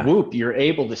the Yeah. Whoop, you're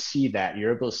able to see that.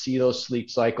 You're able to see those sleep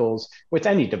cycles with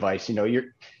any device.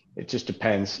 It just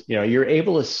depends. You're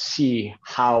able to see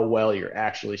how well you're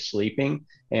actually sleeping,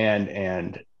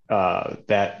 and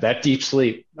that deep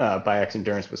sleep by X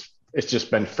Endurance it's just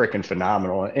been freaking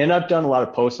phenomenal. And I've done a lot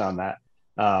of posts on that.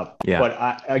 Yeah.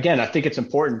 But again, I think it's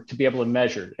important to be able to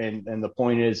measure. And the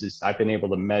point is I've been able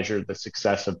to measure the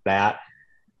success of that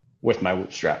with my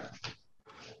Whoop strap.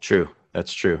 True.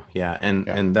 That's true. Yeah. And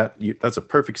Yeah. and that's a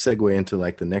perfect segue into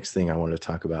like the next thing I wanted to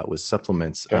talk about was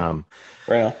supplements. Okay.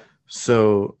 Right on.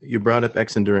 So you brought up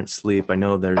X Endurance Sleep. I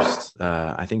know there's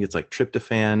I think it's like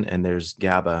tryptophan, and there's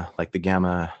GABA, like the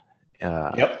gamma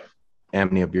uh, Yep.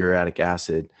 aminobutyric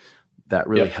acid that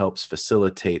really Yep. helps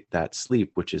facilitate that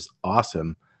sleep, which is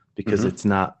awesome because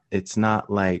Mm-hmm. it's not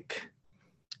like,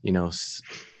 you know,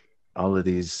 all of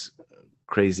these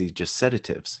crazy just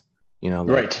sedatives, like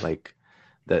Right.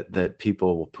 that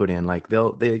people will put in, like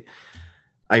they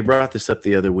I brought this up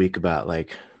the other week about,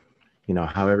 like,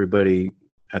 how everybody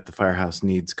at the firehouse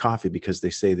needs coffee because they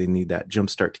say they need that jump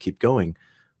start to keep going,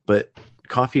 but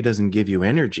coffee doesn't give you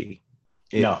energy.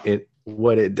 it No. it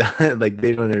what it does, like,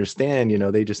 they don't understand,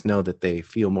 they just know that they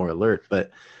feel more alert,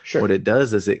 but what Sure. it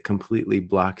does is it completely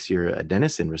blocks your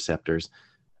adenosine receptors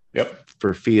Yep.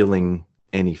 for feeling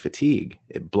any fatigue.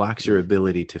 It blocks your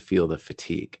ability to feel the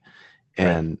fatigue.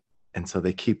 Right. And so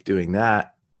they keep doing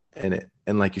that, and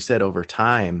like you said, over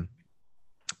time,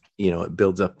 it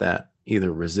builds up that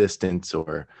either resistance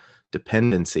or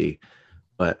dependency.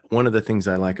 But one of the things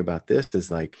I like about this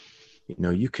is, like,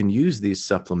 you can use these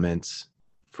supplements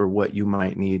for what you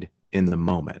might need in the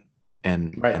moment.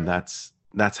 And Right. and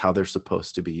that's how they're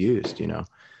supposed to be used, you know.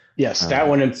 Yes, that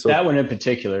one in So that one in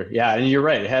particular. Yeah, and you're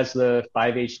right. It has the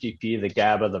 5-HTP, the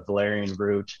GABA, the valerian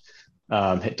root.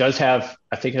 It does have,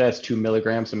 I think it has 2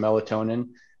 milligrams of melatonin.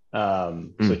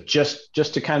 So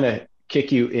just to kind of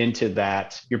kick you into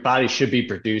that, your body should be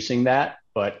producing that.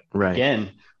 But right.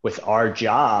 again, with our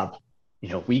job,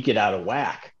 we get out of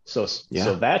whack. So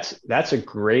that's a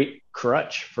great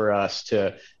crutch for us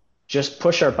to just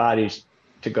push our bodies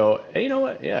to go, hey, you know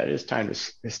what? Yeah, it's time to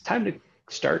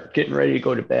start getting ready to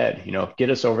go to bed, get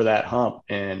us over that hump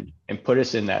and put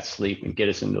us in that sleep and get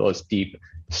us into those deep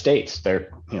states.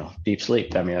 They're, deep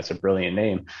sleep. I mean, that's a brilliant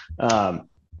name.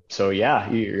 So yeah,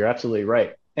 you're absolutely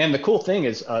right. And the cool thing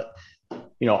is,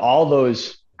 all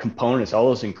those components, all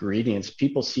those ingredients,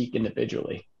 people seek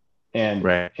individually, and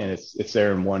it's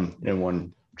there in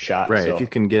one shot. Right. So, if you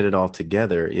can get it all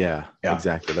together. Yeah,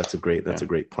 exactly. That's a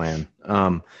great plan.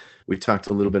 We talked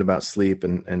a little bit about sleep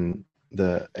and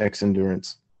the X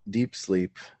Endurance deep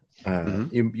sleep.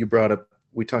 You brought up,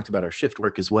 we talked about our shift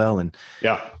work as well. And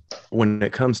when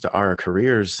it comes to our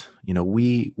careers,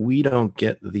 we don't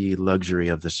get the luxury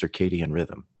of the circadian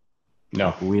rhythm.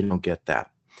 No, we don't get that.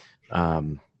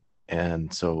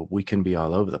 And so we can be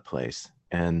all over the place.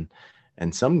 And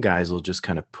some guys will just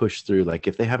kind of push through. Like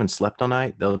if they haven't slept all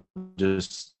night, they'll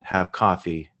just have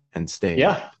coffee and stay.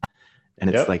 Yeah. And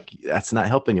it's like, that's not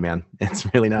helping you, man.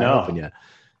 It's really not helping you.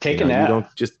 Take a nap.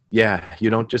 You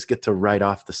don't just get to write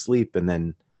off the sleep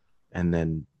and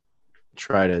then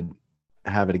try to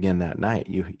have it again that night.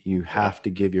 You have to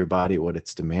give your body what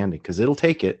it's demanding, because it'll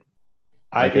take it.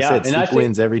 Like I said, sleep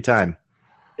wins every time.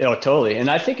 Totally. And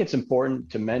I think it's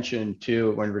important to mention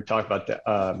too, when we're talking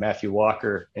about Matthew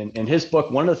Walker and his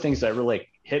book, one of the things that really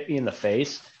hit me in the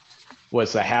face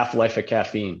was the half-life of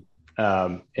caffeine.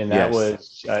 And that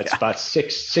was, it's about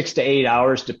 6 to 8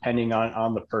 hours, depending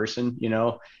on the person,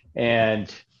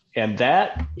 and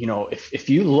that, if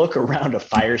you look around a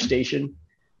fire station,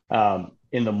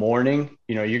 in the morning,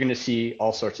 you're going to see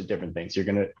all sorts of different things. You're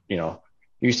going to, you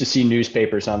used to see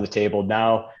newspapers on the table.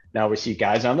 Now we see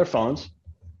guys on their phones.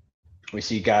 We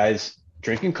see guys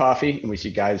drinking coffee, and we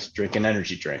see guys drinking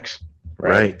energy drinks.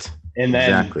 Right. And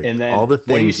then all the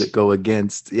things that go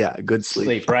against, good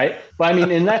sleep. Right. But I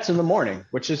mean, and that's in the morning,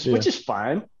 which is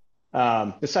fine.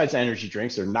 Besides energy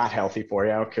drinks, they're not healthy for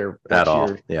you. I don't care at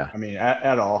all. I mean,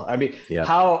 at all. I mean,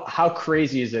 how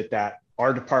crazy is it that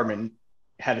our department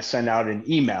had to send out an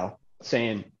email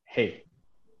saying, hey,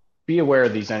 be aware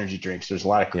of these energy drinks. There's a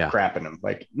lot of crap in them.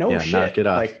 Like, no shit. Knock it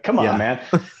off. Like, come on, man.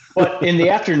 But in the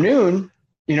afternoon,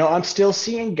 I'm still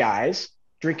seeing guys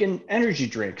drinking energy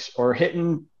drinks or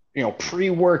hitting,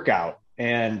 pre-workout.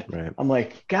 And I'm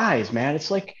like, guys, man,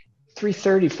 it's like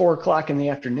 3:30, 4 o'clock in the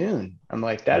afternoon. I'm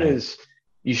like, that is,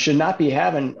 you should not be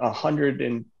having 100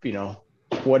 and,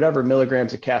 whatever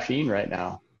milligrams of caffeine right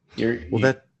now.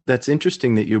 That's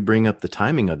interesting that you bring up the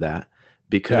timing of that,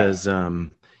 because,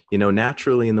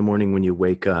 naturally in the morning when you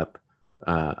wake up,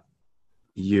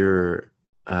 you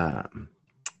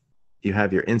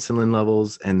have your insulin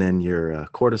levels and then your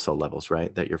cortisol levels,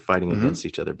 right? That you're fighting against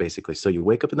each other, basically. So you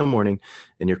wake up in the morning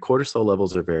and your cortisol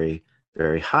levels are very,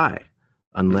 very high,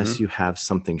 unless you have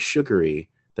something sugary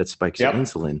that spikes your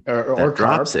insulin or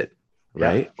drops it,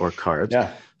 right? Or carbs.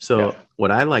 Yeah. So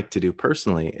what I like to do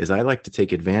personally is I like to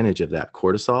take advantage of that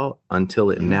cortisol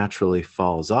until it naturally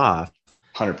falls off.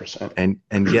 100%.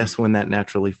 And guess when that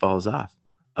naturally falls off?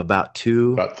 About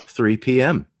 3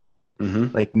 p.m.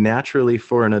 Like naturally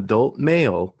for an adult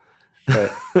male,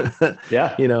 that's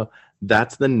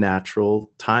the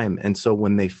natural time. And so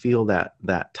when they feel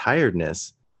that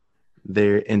tiredness,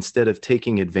 they're, instead of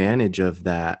taking advantage of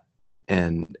that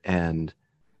and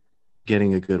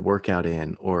getting a good workout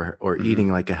in or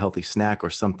eating like a healthy snack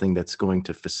or something that's going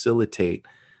to facilitate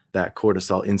that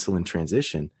cortisol insulin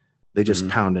transition, they just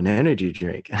pound an energy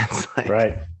drink. It's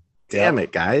like, damn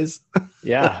it, guys.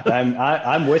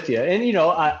 I'm with you. And,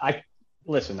 I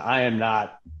listen, I am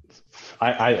not,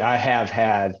 I have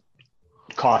had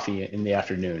coffee in the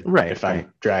afternoon. Right. If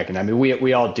I'm dragging, I mean,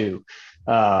 we all do,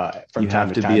 from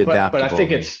time to time, be adaptable, but I think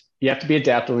you have to be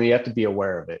adaptable. You have to be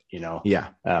aware of it, Yeah.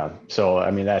 So, I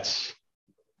mean, that's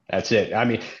it. I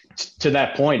mean, to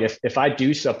that point, if I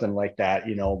do something like that,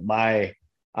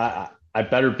 I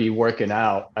better be working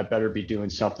out. I better be doing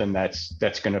something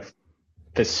that's going to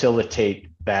facilitate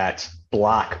that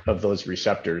block of those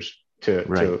receptors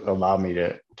to allow me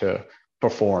to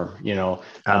perform,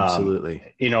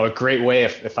 Absolutely. A great way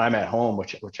if I'm at home,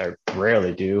 which I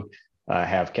rarely do,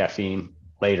 have caffeine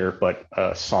later, but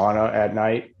a sauna at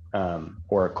night,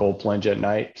 or a cold plunge at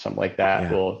night, something like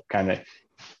that will kind of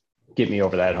get me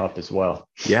over that hump as well.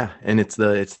 Yeah. And it's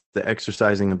the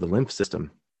exercising of the lymph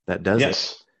system that does it.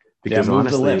 Yes. Because move the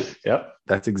honestly, lymph. Yep.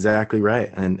 that's exactly right.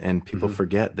 And people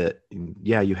forget that,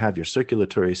 yeah, you have your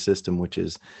circulatory system, which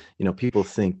is, people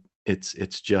think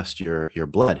it's just your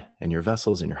blood and your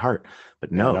vessels and your heart.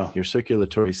 But no, your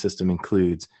circulatory system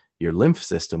includes your lymph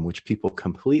system, which people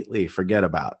completely forget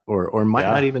about or might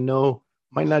not even know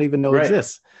Right.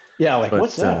 exists. Yeah, like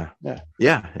what's that?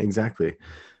 Yeah, exactly.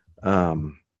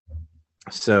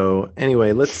 So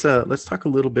anyway, let's talk a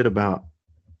little bit about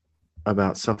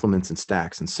supplements and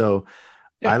stacks. And so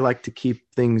I like to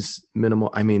keep things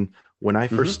minimal. I mean, when I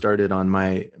first started on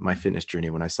my fitness journey,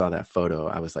 when I saw that photo,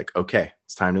 I was like, okay,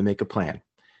 it's time to make a plan.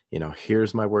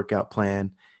 Here's my workout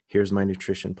plan. Here's my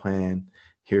nutrition plan.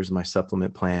 Here's my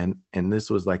supplement plan. And this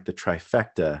was like the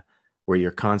trifecta where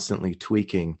you're constantly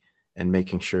tweaking and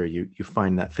making sure you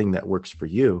find that thing that works for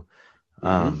you.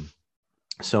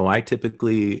 So I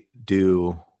typically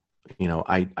do,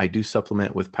 I do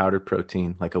supplement with powdered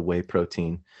protein, like a whey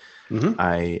protein.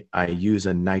 I use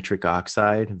a nitric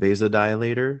oxide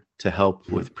vasodilator to help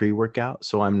with pre-workout.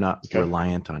 So I'm not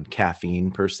reliant on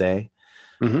caffeine per se.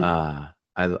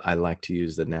 I like to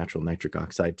use the natural nitric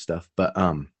oxide stuff, but,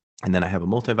 and then I have a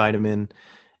multivitamin,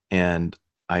 and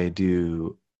I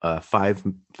do 5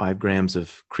 grams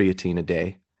of creatine a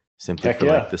day, simply for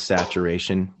like the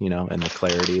saturation, and the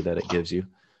clarity that it gives you.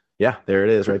 Yeah, there it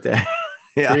is right there.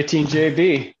 Creatine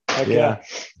JB.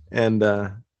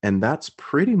 And that's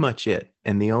pretty much it.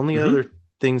 And the only other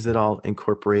things that I'll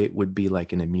incorporate would be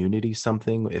like an immunity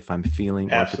something if I'm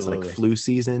feeling, or if it's like flu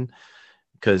season,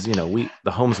 because the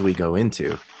homes we go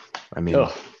into, I mean,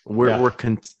 we're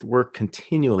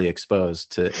continually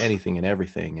exposed to anything and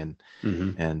everything,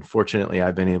 and fortunately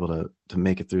I've been able to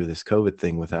make it through this COVID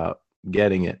thing without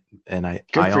getting it. And I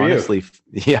honestly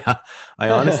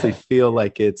feel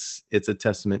like it's a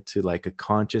testament to like a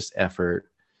conscious effort,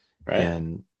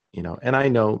 and and I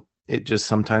know it just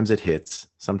sometimes it hits,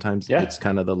 sometimes it's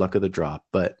kind of the luck of the drop,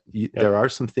 but there are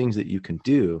some things that you can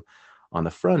do on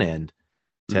the front end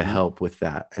to help with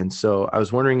that. And so I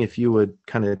was wondering if you would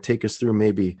kind of take us through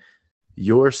maybe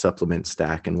your supplement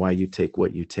stack and why you take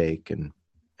what you take, and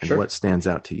what stands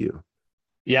out to you.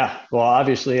 Yeah. Well,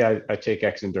 obviously I take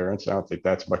X Endurance. I don't think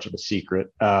that's much of a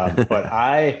secret. But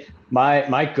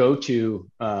my go-to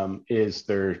is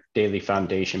their daily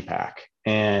foundation pack.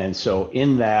 And so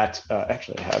in that,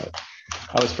 actually I have it.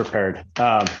 I was prepared.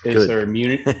 Is their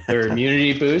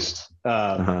immunity boost,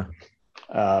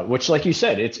 which, like you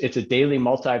said, it's a daily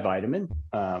multivitamin,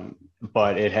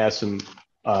 but it has some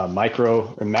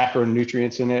micro and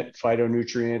macronutrients in it,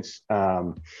 phytonutrients,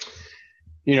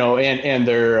 and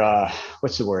they're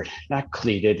what's the word? Not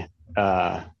cleated.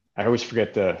 I always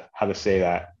forget how to say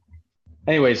that.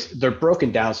 Anyways, they're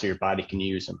broken down so your body can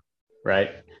use them, right?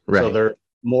 So they're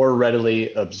more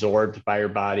readily absorbed by your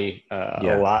body.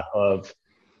 A lot of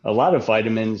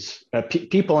vitamins.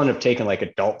 People end up taking like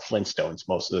adult Flintstones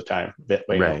most of the time,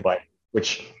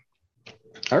 which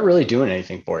aren't really doing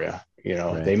anything for you.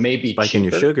 They may be spiking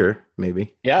your sugar,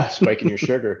 maybe. Yeah, spiking your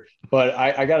sugar. But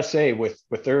I got to say, with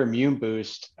their immune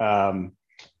boost,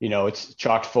 it's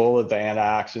chock full of the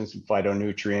antioxidants and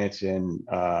phytonutrients and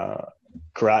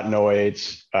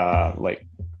carotenoids,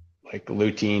 like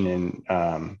lutein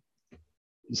and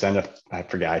I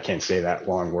forget, I can't say that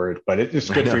long word, but it's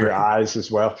good for your eyes as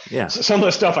well. Yeah. So some of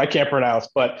the stuff I can't pronounce,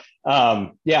 but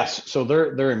so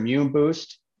their immune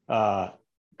boost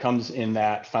comes in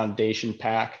that foundation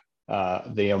pack,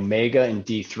 the omega and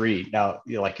D3. Now,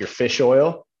 like your fish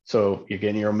oil, so you're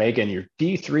getting your omega, and your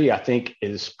D3, I think,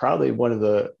 is probably one of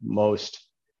the most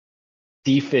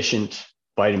deficient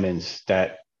vitamins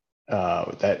that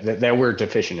we're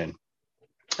deficient in.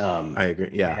 I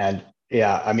agree. Yeah. And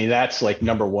I mean, that's like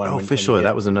number one. Oh, fish oil.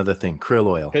 That was another thing. Krill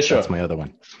oil. That's my other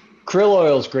one. Krill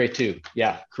oil is great too.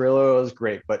 Yeah. Krill oil is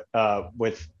great. But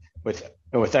with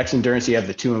X Endurance, you have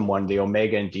the 2-in-1, the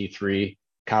omega and D3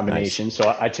 combination. Nice.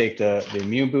 So I take the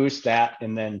immune boost,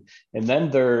 and then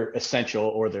their essential,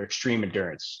 or their extreme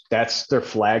endurance. That's their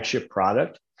flagship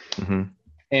product.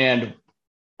 And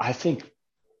I think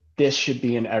this should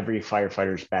be in every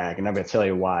firefighter's bag. And I'm going to tell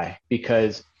you why,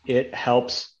 because it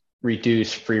helps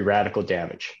reduce free radical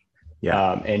damage.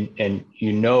 And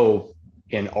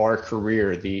in our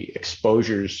career, the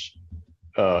exposures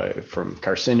from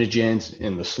carcinogens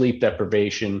and the sleep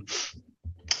deprivation,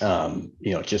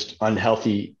 just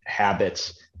unhealthy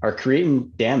habits are creating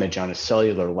damage on a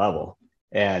cellular level.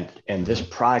 And this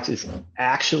product is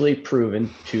actually proven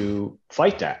to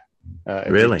fight that. It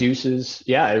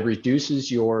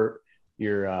reduces your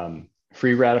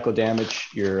free radical damage,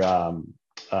 your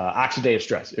oxidative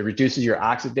stress. It reduces your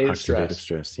oxidative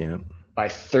stress, yeah, by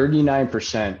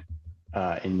 39%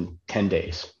 in 10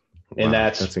 days. And wow,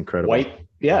 that's incredible.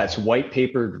 It's white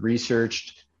papered,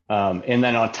 researched. And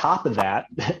then on top of that,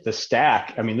 the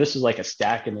stack, I mean, this is like a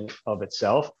stack in of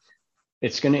itself.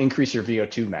 It's going to increase your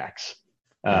VO2 max.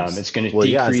 Nice. It's going to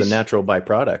decrease. Yeah, it's a natural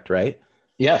byproduct, right?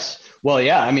 Yes. Well,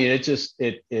 yeah. I mean,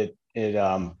 it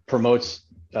promotes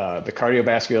the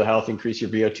cardiovascular health, increase your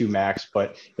VO2 max,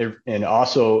 and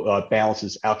also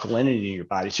balances alkalinity in your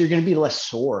body. So you're going to be less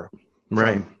sore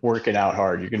from working out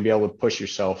hard. You're going to be able to push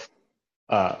yourself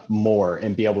more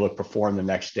and be able to perform the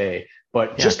next day.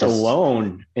 But just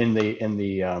alone in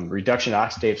the reduction of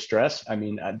oxidative stress, I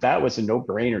mean, that was a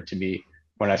no-brainer to me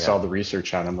when I saw the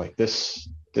research on it. I'm like, this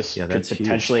could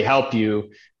potentially help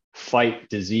you fight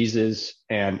diseases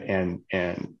and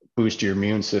boost your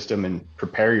immune system and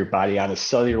prepare your body on a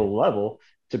cellular level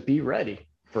to be ready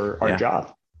for our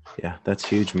job. Yeah, that's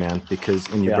huge, man. Because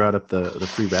when you brought up the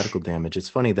free radical damage, it's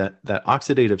funny that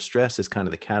oxidative stress is kind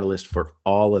of the catalyst for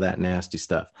all of that nasty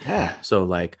stuff. Yeah. So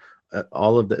like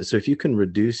all of that. So if you can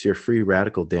reduce your free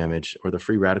radical damage or the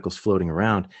free radicals floating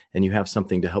around, and you have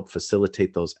something to help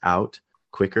facilitate those out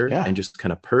quicker and just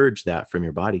kind of purge that from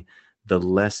your body, the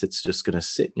less it's just going to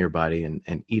sit in your body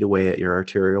and eat away at your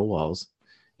arterial walls,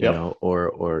 you know,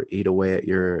 or eat away at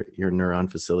your neuron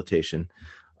facilitation.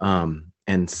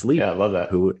 And sleep. Yeah, I love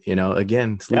that.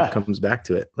 Again, sleep comes back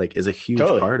to it, like is a huge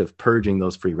part of purging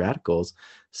those free radicals.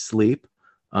 Sleep,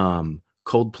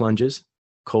 cold plunges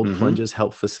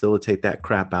help facilitate that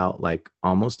crap out like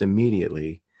almost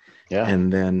immediately. Yeah.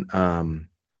 And then,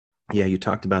 you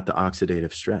talked about the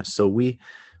oxidative stress. So we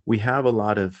have a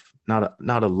lot of, not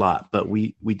a lot, but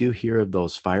we do hear of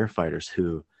those firefighters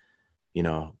who,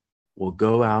 will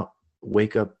go out,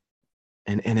 wake up,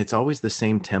 and it's always the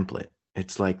same template.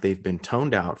 It's like they've been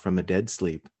toned out from a dead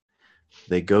sleep.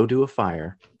 They go do a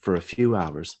fire for a few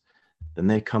hours, then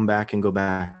they come back and go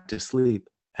back to sleep,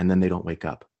 and then they don't wake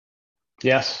up.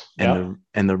 Yes. And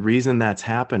the reason that's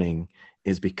happening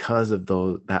is because of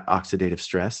that oxidative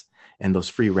stress and those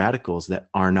free radicals that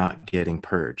are not getting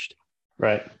purged.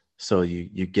 Right. So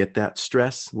you get that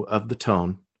stress of the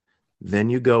tone, then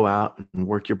you go out and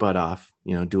work your butt off,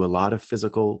 do a lot of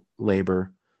physical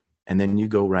labor, and then you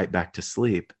go right back to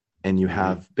sleep. And you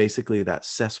have basically that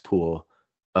cesspool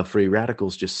of free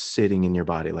radicals just sitting in your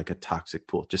body, like a toxic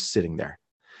pool, just sitting there.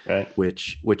 Right.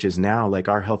 Which is now, like,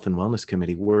 our health and wellness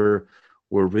committee, we're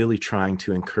really trying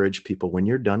to encourage people, when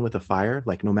you're done with a fire,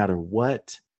 like no matter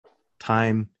what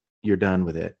time you're done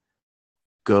with it,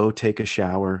 go take a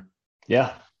shower.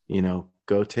 Yeah.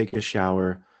 Go take a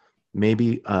shower,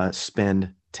 maybe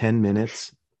spend 10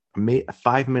 minutes,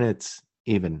 5 minutes,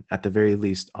 even at the very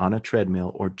least, on a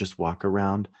treadmill, or just walk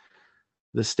around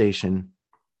the station.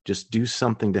 Just do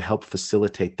something to help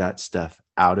facilitate that stuff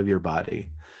out of your body.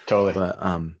 Totally. But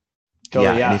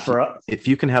totally. Yeah. If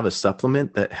you can have a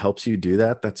supplement that helps you do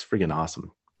that, that's freaking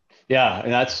awesome. Yeah.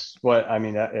 And that's what I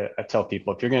mean. I tell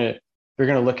people, if you're going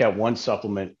to look at one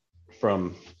supplement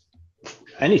from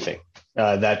anything,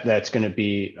 that's going to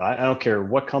be, I don't care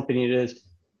what company it is.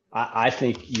 I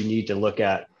think you need to look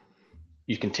at,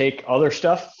 you can take other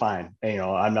stuff, fine.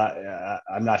 I'm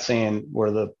not saying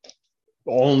we're the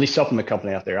only supplement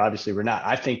company out there. Obviously we're not.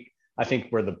 I think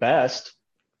we're the best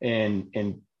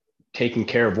in taking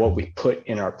care of what we put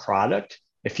in our product.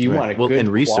 If you want a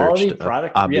good quality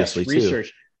product, obviously,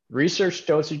 research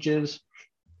dosages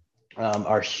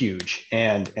are huge.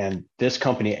 And this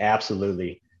company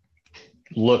absolutely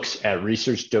looks at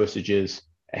research dosages.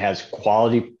 It has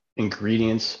quality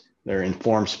ingredients. They're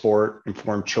informed sport,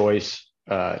 informed choice,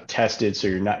 tested. So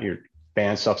your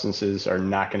banned substances are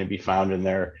not going to be found in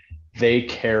there. They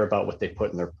care about what they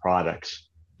put in their products.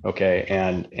 Okay.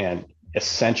 And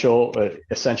essential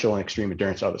and extreme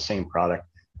endurance are the same product.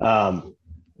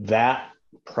 That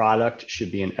product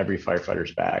should be in every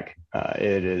firefighter's bag.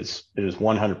 It is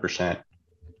 100%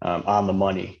 on the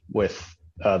money with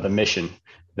the mission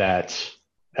that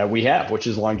we have, which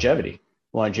is longevity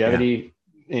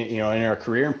in our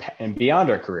career and beyond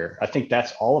our career. I think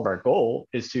that's all of our goal,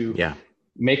 is to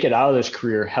make it out of this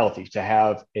career healthy, to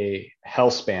have a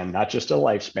health span, not just a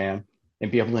lifespan, and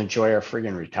be able to enjoy our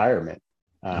friggin' retirement.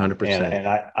 100%. And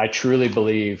I truly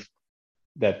believe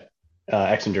that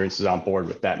X Endurance is on board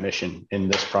with that mission in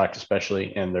this product,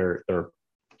 especially, and their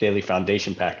Daily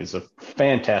Foundation Pack is a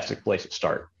fantastic place to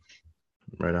start.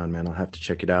 Right on, man. I'll have to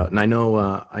check it out. And I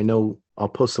know I'll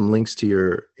post some links to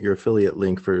your affiliate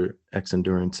link for X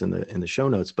Endurance in the show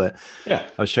notes, but I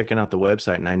was checking out the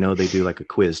website, and I know they do like a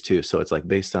quiz too. So it's like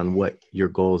based on what your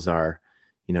goals are,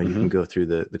 you can go through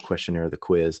the questionnaire, the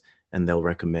quiz, and they'll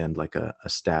recommend like a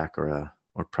stack or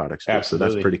or products do. Absolutely.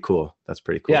 So that's pretty cool. That's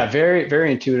pretty cool. Yeah, very,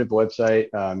 very intuitive website.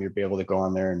 You'll be able to go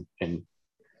on there and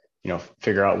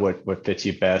figure out what fits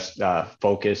you best.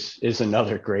 Focus is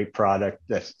another great product.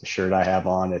 That's the shirt I have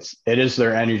on. It is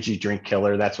their energy drink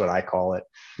killer. That's what I call it.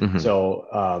 Mm-hmm.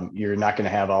 So you're not going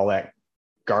to have all that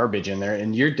garbage in there.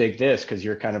 And you dig this because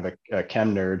you're kind of a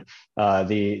chem nerd.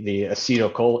 The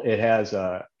acetylcholine, it has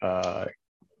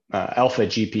alpha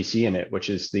GPC in it, which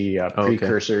is the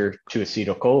precursor to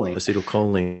acetylcholine.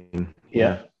 Acetylcholine.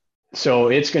 Yeah. So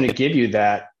it's going to give you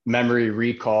that memory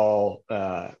recall,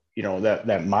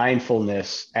 that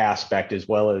mindfulness aspect, as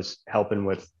well as helping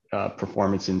with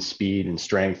performance and speed and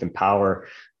strength and power.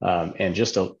 And it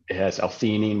has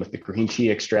L-theanine with the green tea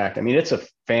extract. I mean, it's a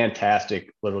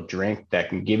fantastic little drink that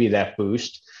can give you that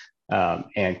boost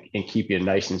and keep you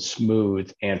nice and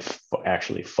smooth and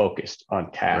actually focused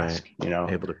on task,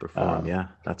 right. Able to perform.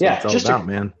 That's what it's all about,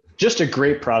 man. Just a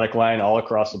great product line all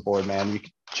across the board, man. You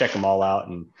can check them all out.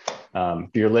 And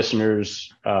if your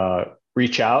listeners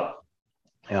reach out,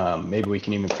 maybe we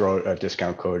can even throw a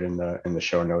discount code in the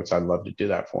show notes. I'd love to do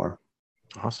that for them.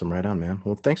 Awesome. Right on, man.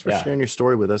 Well, thanks for sharing your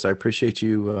story with us. I appreciate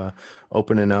you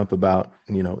opening up about,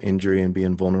 injury and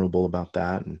being vulnerable about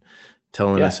that, and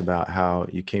telling us about how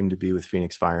you came to be with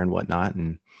Phoenix Fire and whatnot.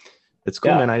 And it's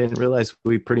cool, man. I didn't realize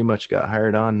we pretty much got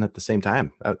hired on at the same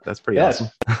time. That's pretty awesome.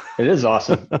 It is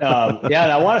awesome. And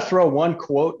I want to throw one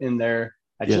quote in there.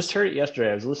 I just heard it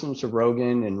yesterday. I was listening to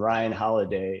Rogan and Ryan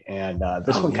Holiday, and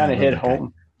this one kind of hit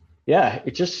home. Yeah,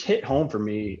 it just hit home for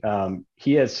me.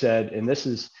 He has said, and this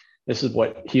is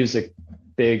what he was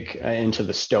big into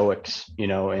the Stoics,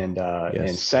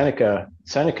 and Seneca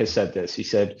said this. He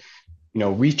said,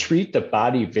 we treat the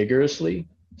body vigorously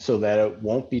so that it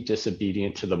won't be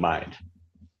disobedient to the mind.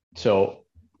 So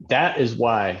that is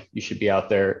why you should be out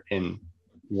there and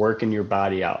working your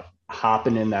body out,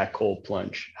 hopping in that cold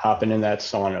plunge, hopping in that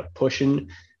sauna, pushing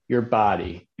your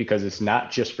body, because it's not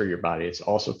just for your body, it's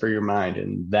also for your mind.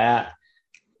 And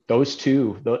those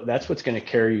two, that's what's going to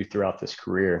carry you throughout this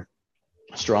career.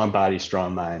 Strong body,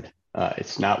 strong mind.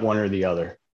 It's not one or the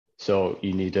other. So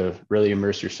you need to really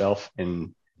immerse yourself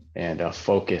and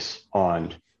focus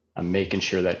on making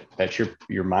sure that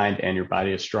your mind and your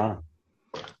body is strong.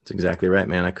 That's exactly right,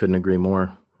 man. I couldn't agree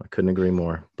more.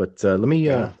 But let me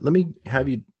have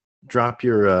you drop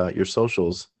your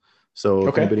socials. So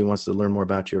if anybody wants to learn more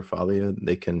about you or follow you,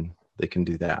 they can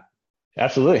do that.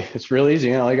 Absolutely. It's real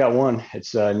easy. I only got one.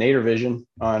 It's Nader Vision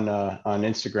on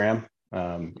Instagram.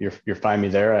 You'll find me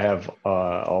there. I have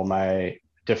all my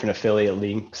different affiliate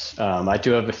links. I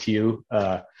do have a few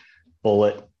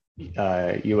Bullet,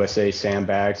 USA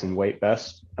sandbags and weight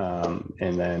vests,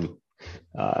 and then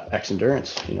X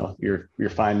Endurance. You're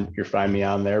find me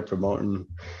on there promoting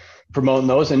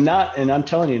those, and I'm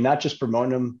telling you, not just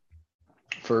promoting them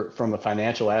from a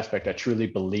financial aspect. I truly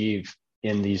believe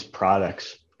in these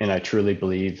products, and I truly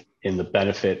believe in the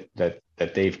benefit that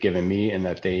they've given me and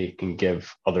that they can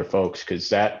give other folks, because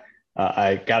that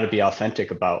I got to be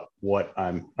authentic about what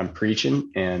I'm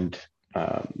preaching. And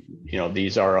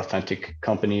these are authentic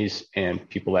companies and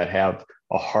people that have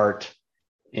a heart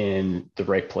in the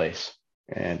right place.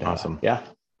 And awesome.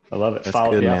 I love it. That's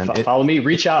good, man. Follow me,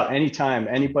 reach out anytime.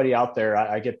 Anybody out there,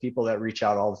 I get people that reach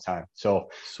out all the time. So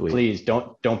please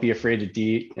don't be afraid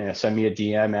to send me a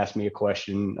DM, ask me a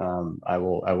question. I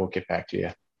will get back to you.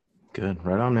 Good.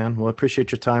 Right on, man. Well, I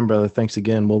appreciate your time, brother. Thanks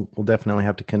again. We'll definitely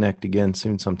have to connect again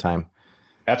soon sometime.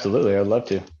 Absolutely. I'd love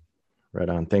to. Right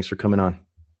on. Thanks for coming on.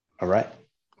 All right.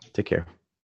 Take care.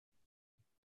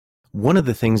 One of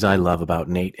the things I love about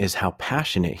Nate is how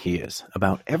passionate he is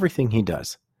about everything he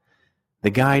does. The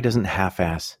guy doesn't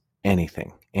half-ass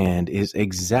anything and is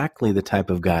exactly the type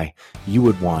of guy you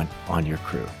would want on your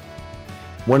crew.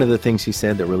 One of the things he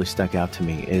said that really stuck out to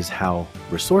me is how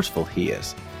resourceful he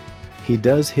is. He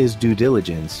does his due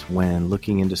diligence when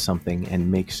looking into something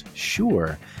and makes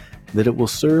sure that it will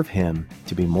serve him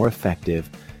to be more effective,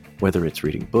 whether it's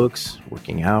reading books,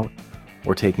 working out,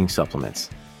 or taking supplements.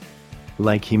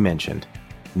 Like he mentioned,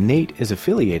 Nate is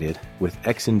affiliated with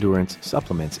X Endurance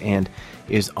Supplements and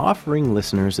is offering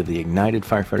listeners of the Ignited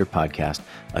Firefighter podcast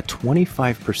a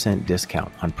 25%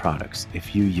 discount on products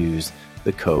if you use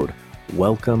the code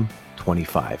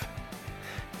WELCOME25.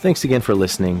 Thanks again for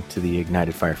listening to the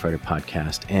Ignited Firefighter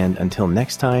podcast, and until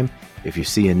next time, if you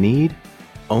see a need,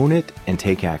 own it and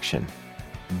take action.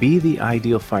 Be the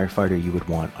ideal firefighter you would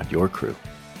want on your crew.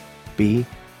 Be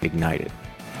ignited.